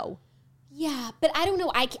don't know. Yeah, but I don't know.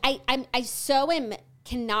 I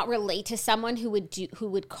cannot relate to someone who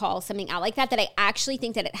would call something out like that. That I actually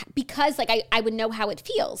think that because like I would know how it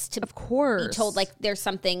feels to Of course. be told like there's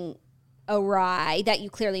something awry that you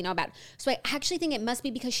clearly know about. So I actually think it must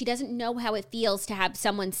be because she doesn't know how it feels to have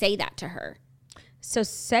someone say that to her. So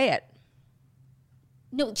say it.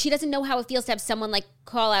 No, she doesn't know how it feels to have someone like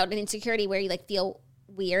call out an insecurity where you like feel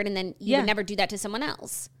weird, and then you would never do that to someone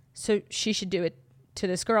else. So she should do it to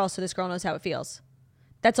this girl, so this girl knows how it feels.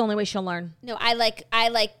 That's the only way she'll learn. No, I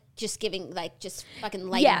like just giving just fucking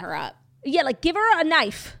lighting her up. Yeah, like give her a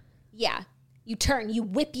knife. Yeah. You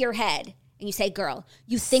whip your head and you say, girl,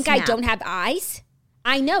 you think I Snap. don't have eyes?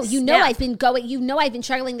 I know. You know Snap. I've been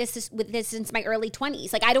struggling with this since my early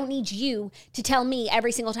 20s. Like, I don't need you to tell me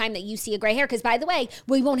every single time that you see a gray hair. Because, by the way,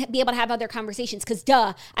 we won't be able to have other conversations. Because,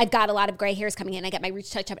 I've got a lot of gray hairs coming in. I get my roots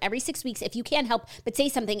touched up every 6 weeks. If you can't help but say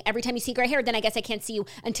something every time you see gray hair, then I guess I can't see you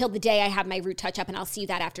until the day I have my root touch up, and I'll see you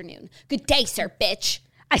that afternoon. Good day, sir, bitch.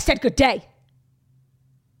 I said good day.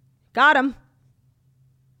 Got him.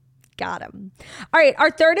 All right, our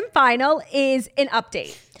third and final is an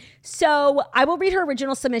update. So I will read her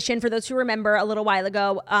original submission. For those who remember, a little while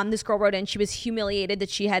ago, this girl wrote in, she was humiliated that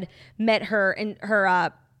she had met her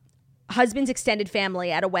husband's extended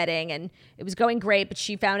family at a wedding, and it was going great, but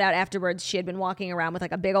she found out afterwards she had been walking around with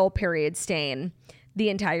like a big old period stain the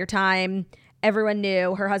entire time. Everyone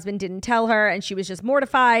knew. Her husband didn't tell her, and she was just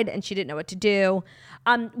mortified, and she didn't know what to do.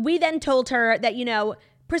 We then told her that,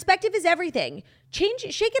 perspective is everything. Shake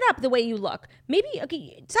it up the way you look. Maybe,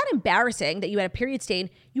 okay, it's not embarrassing that you had a period stain.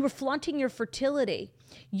 You were flaunting your fertility.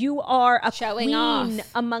 You are a Showing queen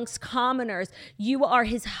off. amongst commoners. You are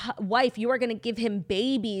his wife. You are going to give him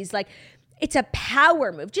babies. Like, it's a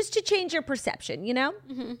power move just to change your perception,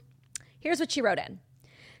 Mm-hmm. Here's what she wrote in.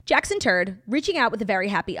 Jackson Turd, reaching out with a very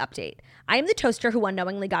happy update. I am the toaster who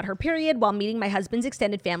unknowingly got her period while meeting my husband's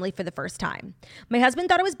extended family for the first time. My husband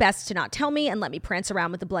thought it was best to not tell me and let me prance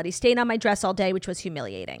around with a bloody stain on my dress all day, which was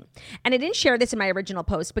humiliating. And I didn't share this in my original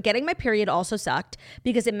post, but getting my period also sucked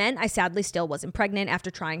because it meant I sadly still wasn't pregnant after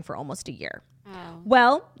trying for almost a year. Oh.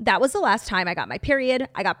 Well, that was the last time I got my period.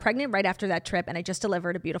 I got pregnant right after that trip, and I just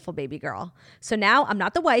delivered a beautiful baby girl. So now I'm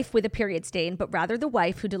not the wife with a period stain, but rather the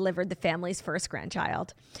wife who delivered the family's first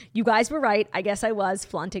grandchild. You guys were right. I guess I was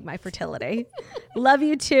flaunting my fertility. Love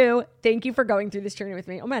you too. Thank you for going through this journey with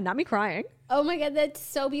me. Oh man, not me crying. Oh my God, that's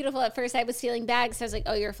so beautiful. At first I was feeling bad because I was like,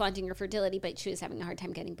 oh, you're flaunting your fertility, but she was having a hard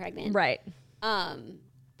time getting pregnant. Right.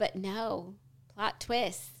 But no, plot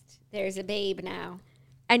twist. There's a babe now.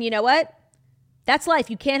 And you know what? That's life.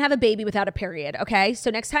 You can't have a baby without a period, okay? So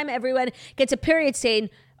next time everyone gets a period stain,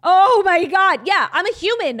 oh my God, yeah, I'm a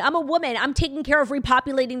human. I'm a woman. I'm taking care of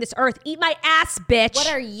repopulating this earth. Eat my ass, bitch. What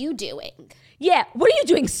are you doing? Yeah, what are you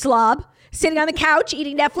doing, slob? Sitting on the couch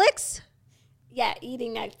eating Netflix? Yeah,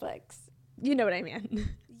 eating Netflix. You know what I mean.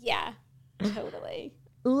 Yeah, totally.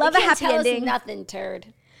 Love You a can't happy tell ending. us nothing,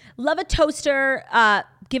 turd. Love a toaster,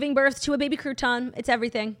 giving birth to a baby crouton. It's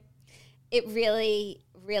everything. It really,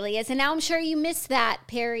 really is. And now I'm sure you missed that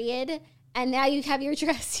period. And now you have your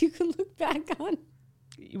dress you can look back on.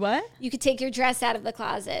 What? You could take your dress out of the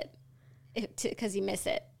closet because you miss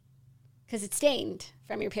it. Because it's stained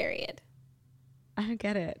from your period. I don't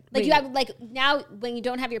get it. Like Wait. you have, like now when you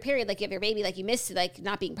don't have your period, like you have your baby, like you missed like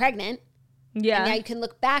not being pregnant. Yeah. And now you can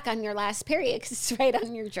look back on your last period because it's right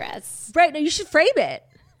on your dress. Right. No, you should frame it.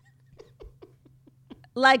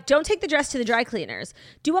 Like, don't take the dress to the dry cleaners.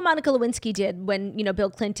 Do what Monica Lewinsky did when, you know, Bill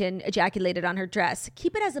Clinton ejaculated on her dress.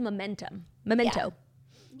 Keep it as a memento.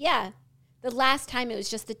 Yeah. The last time it was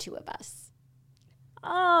just the two of us.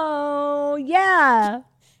 Oh, yeah.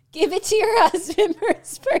 Give it to your husband for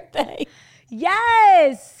his birthday.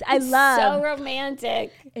 Yes. I love. So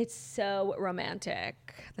romantic. It's so romantic.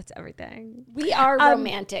 That's everything. We are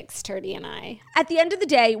romantics, Turdy and I. At the end of the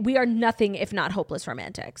day, we are nothing if not hopeless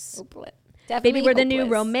romantics. Definitely Baby, we're the new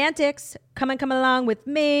hopeless. romantics. Come along with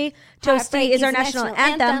me. Toasty is our national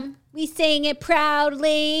anthem. We sing it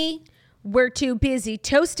proudly. We're too busy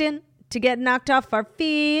toasting to get knocked off our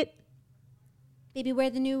feet. Baby, we're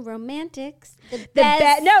the new romantics. No,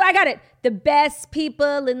 I got it. The best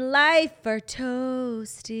people in life are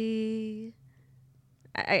toasty.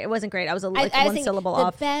 It wasn't great. I was one syllable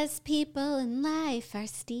off. The best people in life are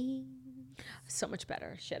Steve. So much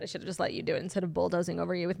better. Shit, I should have just let you do it instead of bulldozing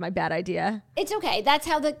over you with my bad idea. It's okay. That's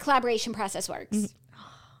how the collaboration process works.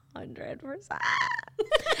 100%.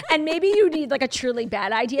 And maybe you need like a truly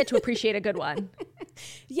bad idea to appreciate a good one.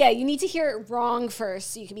 Yeah, you need to hear it wrong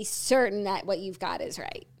first so you can be certain that what you've got is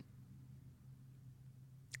right.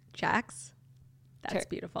 Jax, that's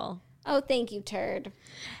beautiful. Oh, thank you, turd.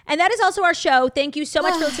 And that is also our show. Thank you so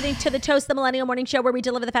much for listening to the Toast the Millennial Morning Show, where we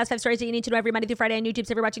deliver the fast 5 stories that you need to know every Monday through Friday on YouTube.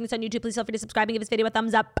 So if you're watching this on YouTube, please feel free to subscribe and give this video a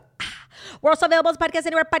thumbs up. We're also available as podcasts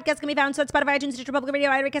anywhere podcasts can be found. So it's Spotify, iTunes, Stitcher, Public Radio,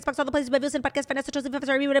 iRadio, Castbox, all the places where we listen to podcasts. Vanessa, Toast, and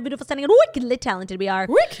Sorry, what a beautiful, stunning, and wickedly talented we are.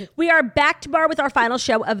 We are back tomorrow with our final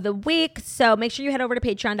show of the week. So make sure you head over to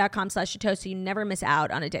patreon.com/toast so you never miss out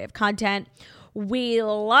on a day of content. We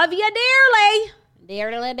love you dearly.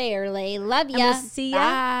 Dearly. Love ya. And we'll see ya.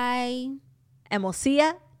 Bye. And we'll see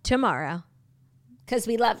ya tomorrow. Because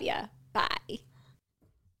we love ya. Bye.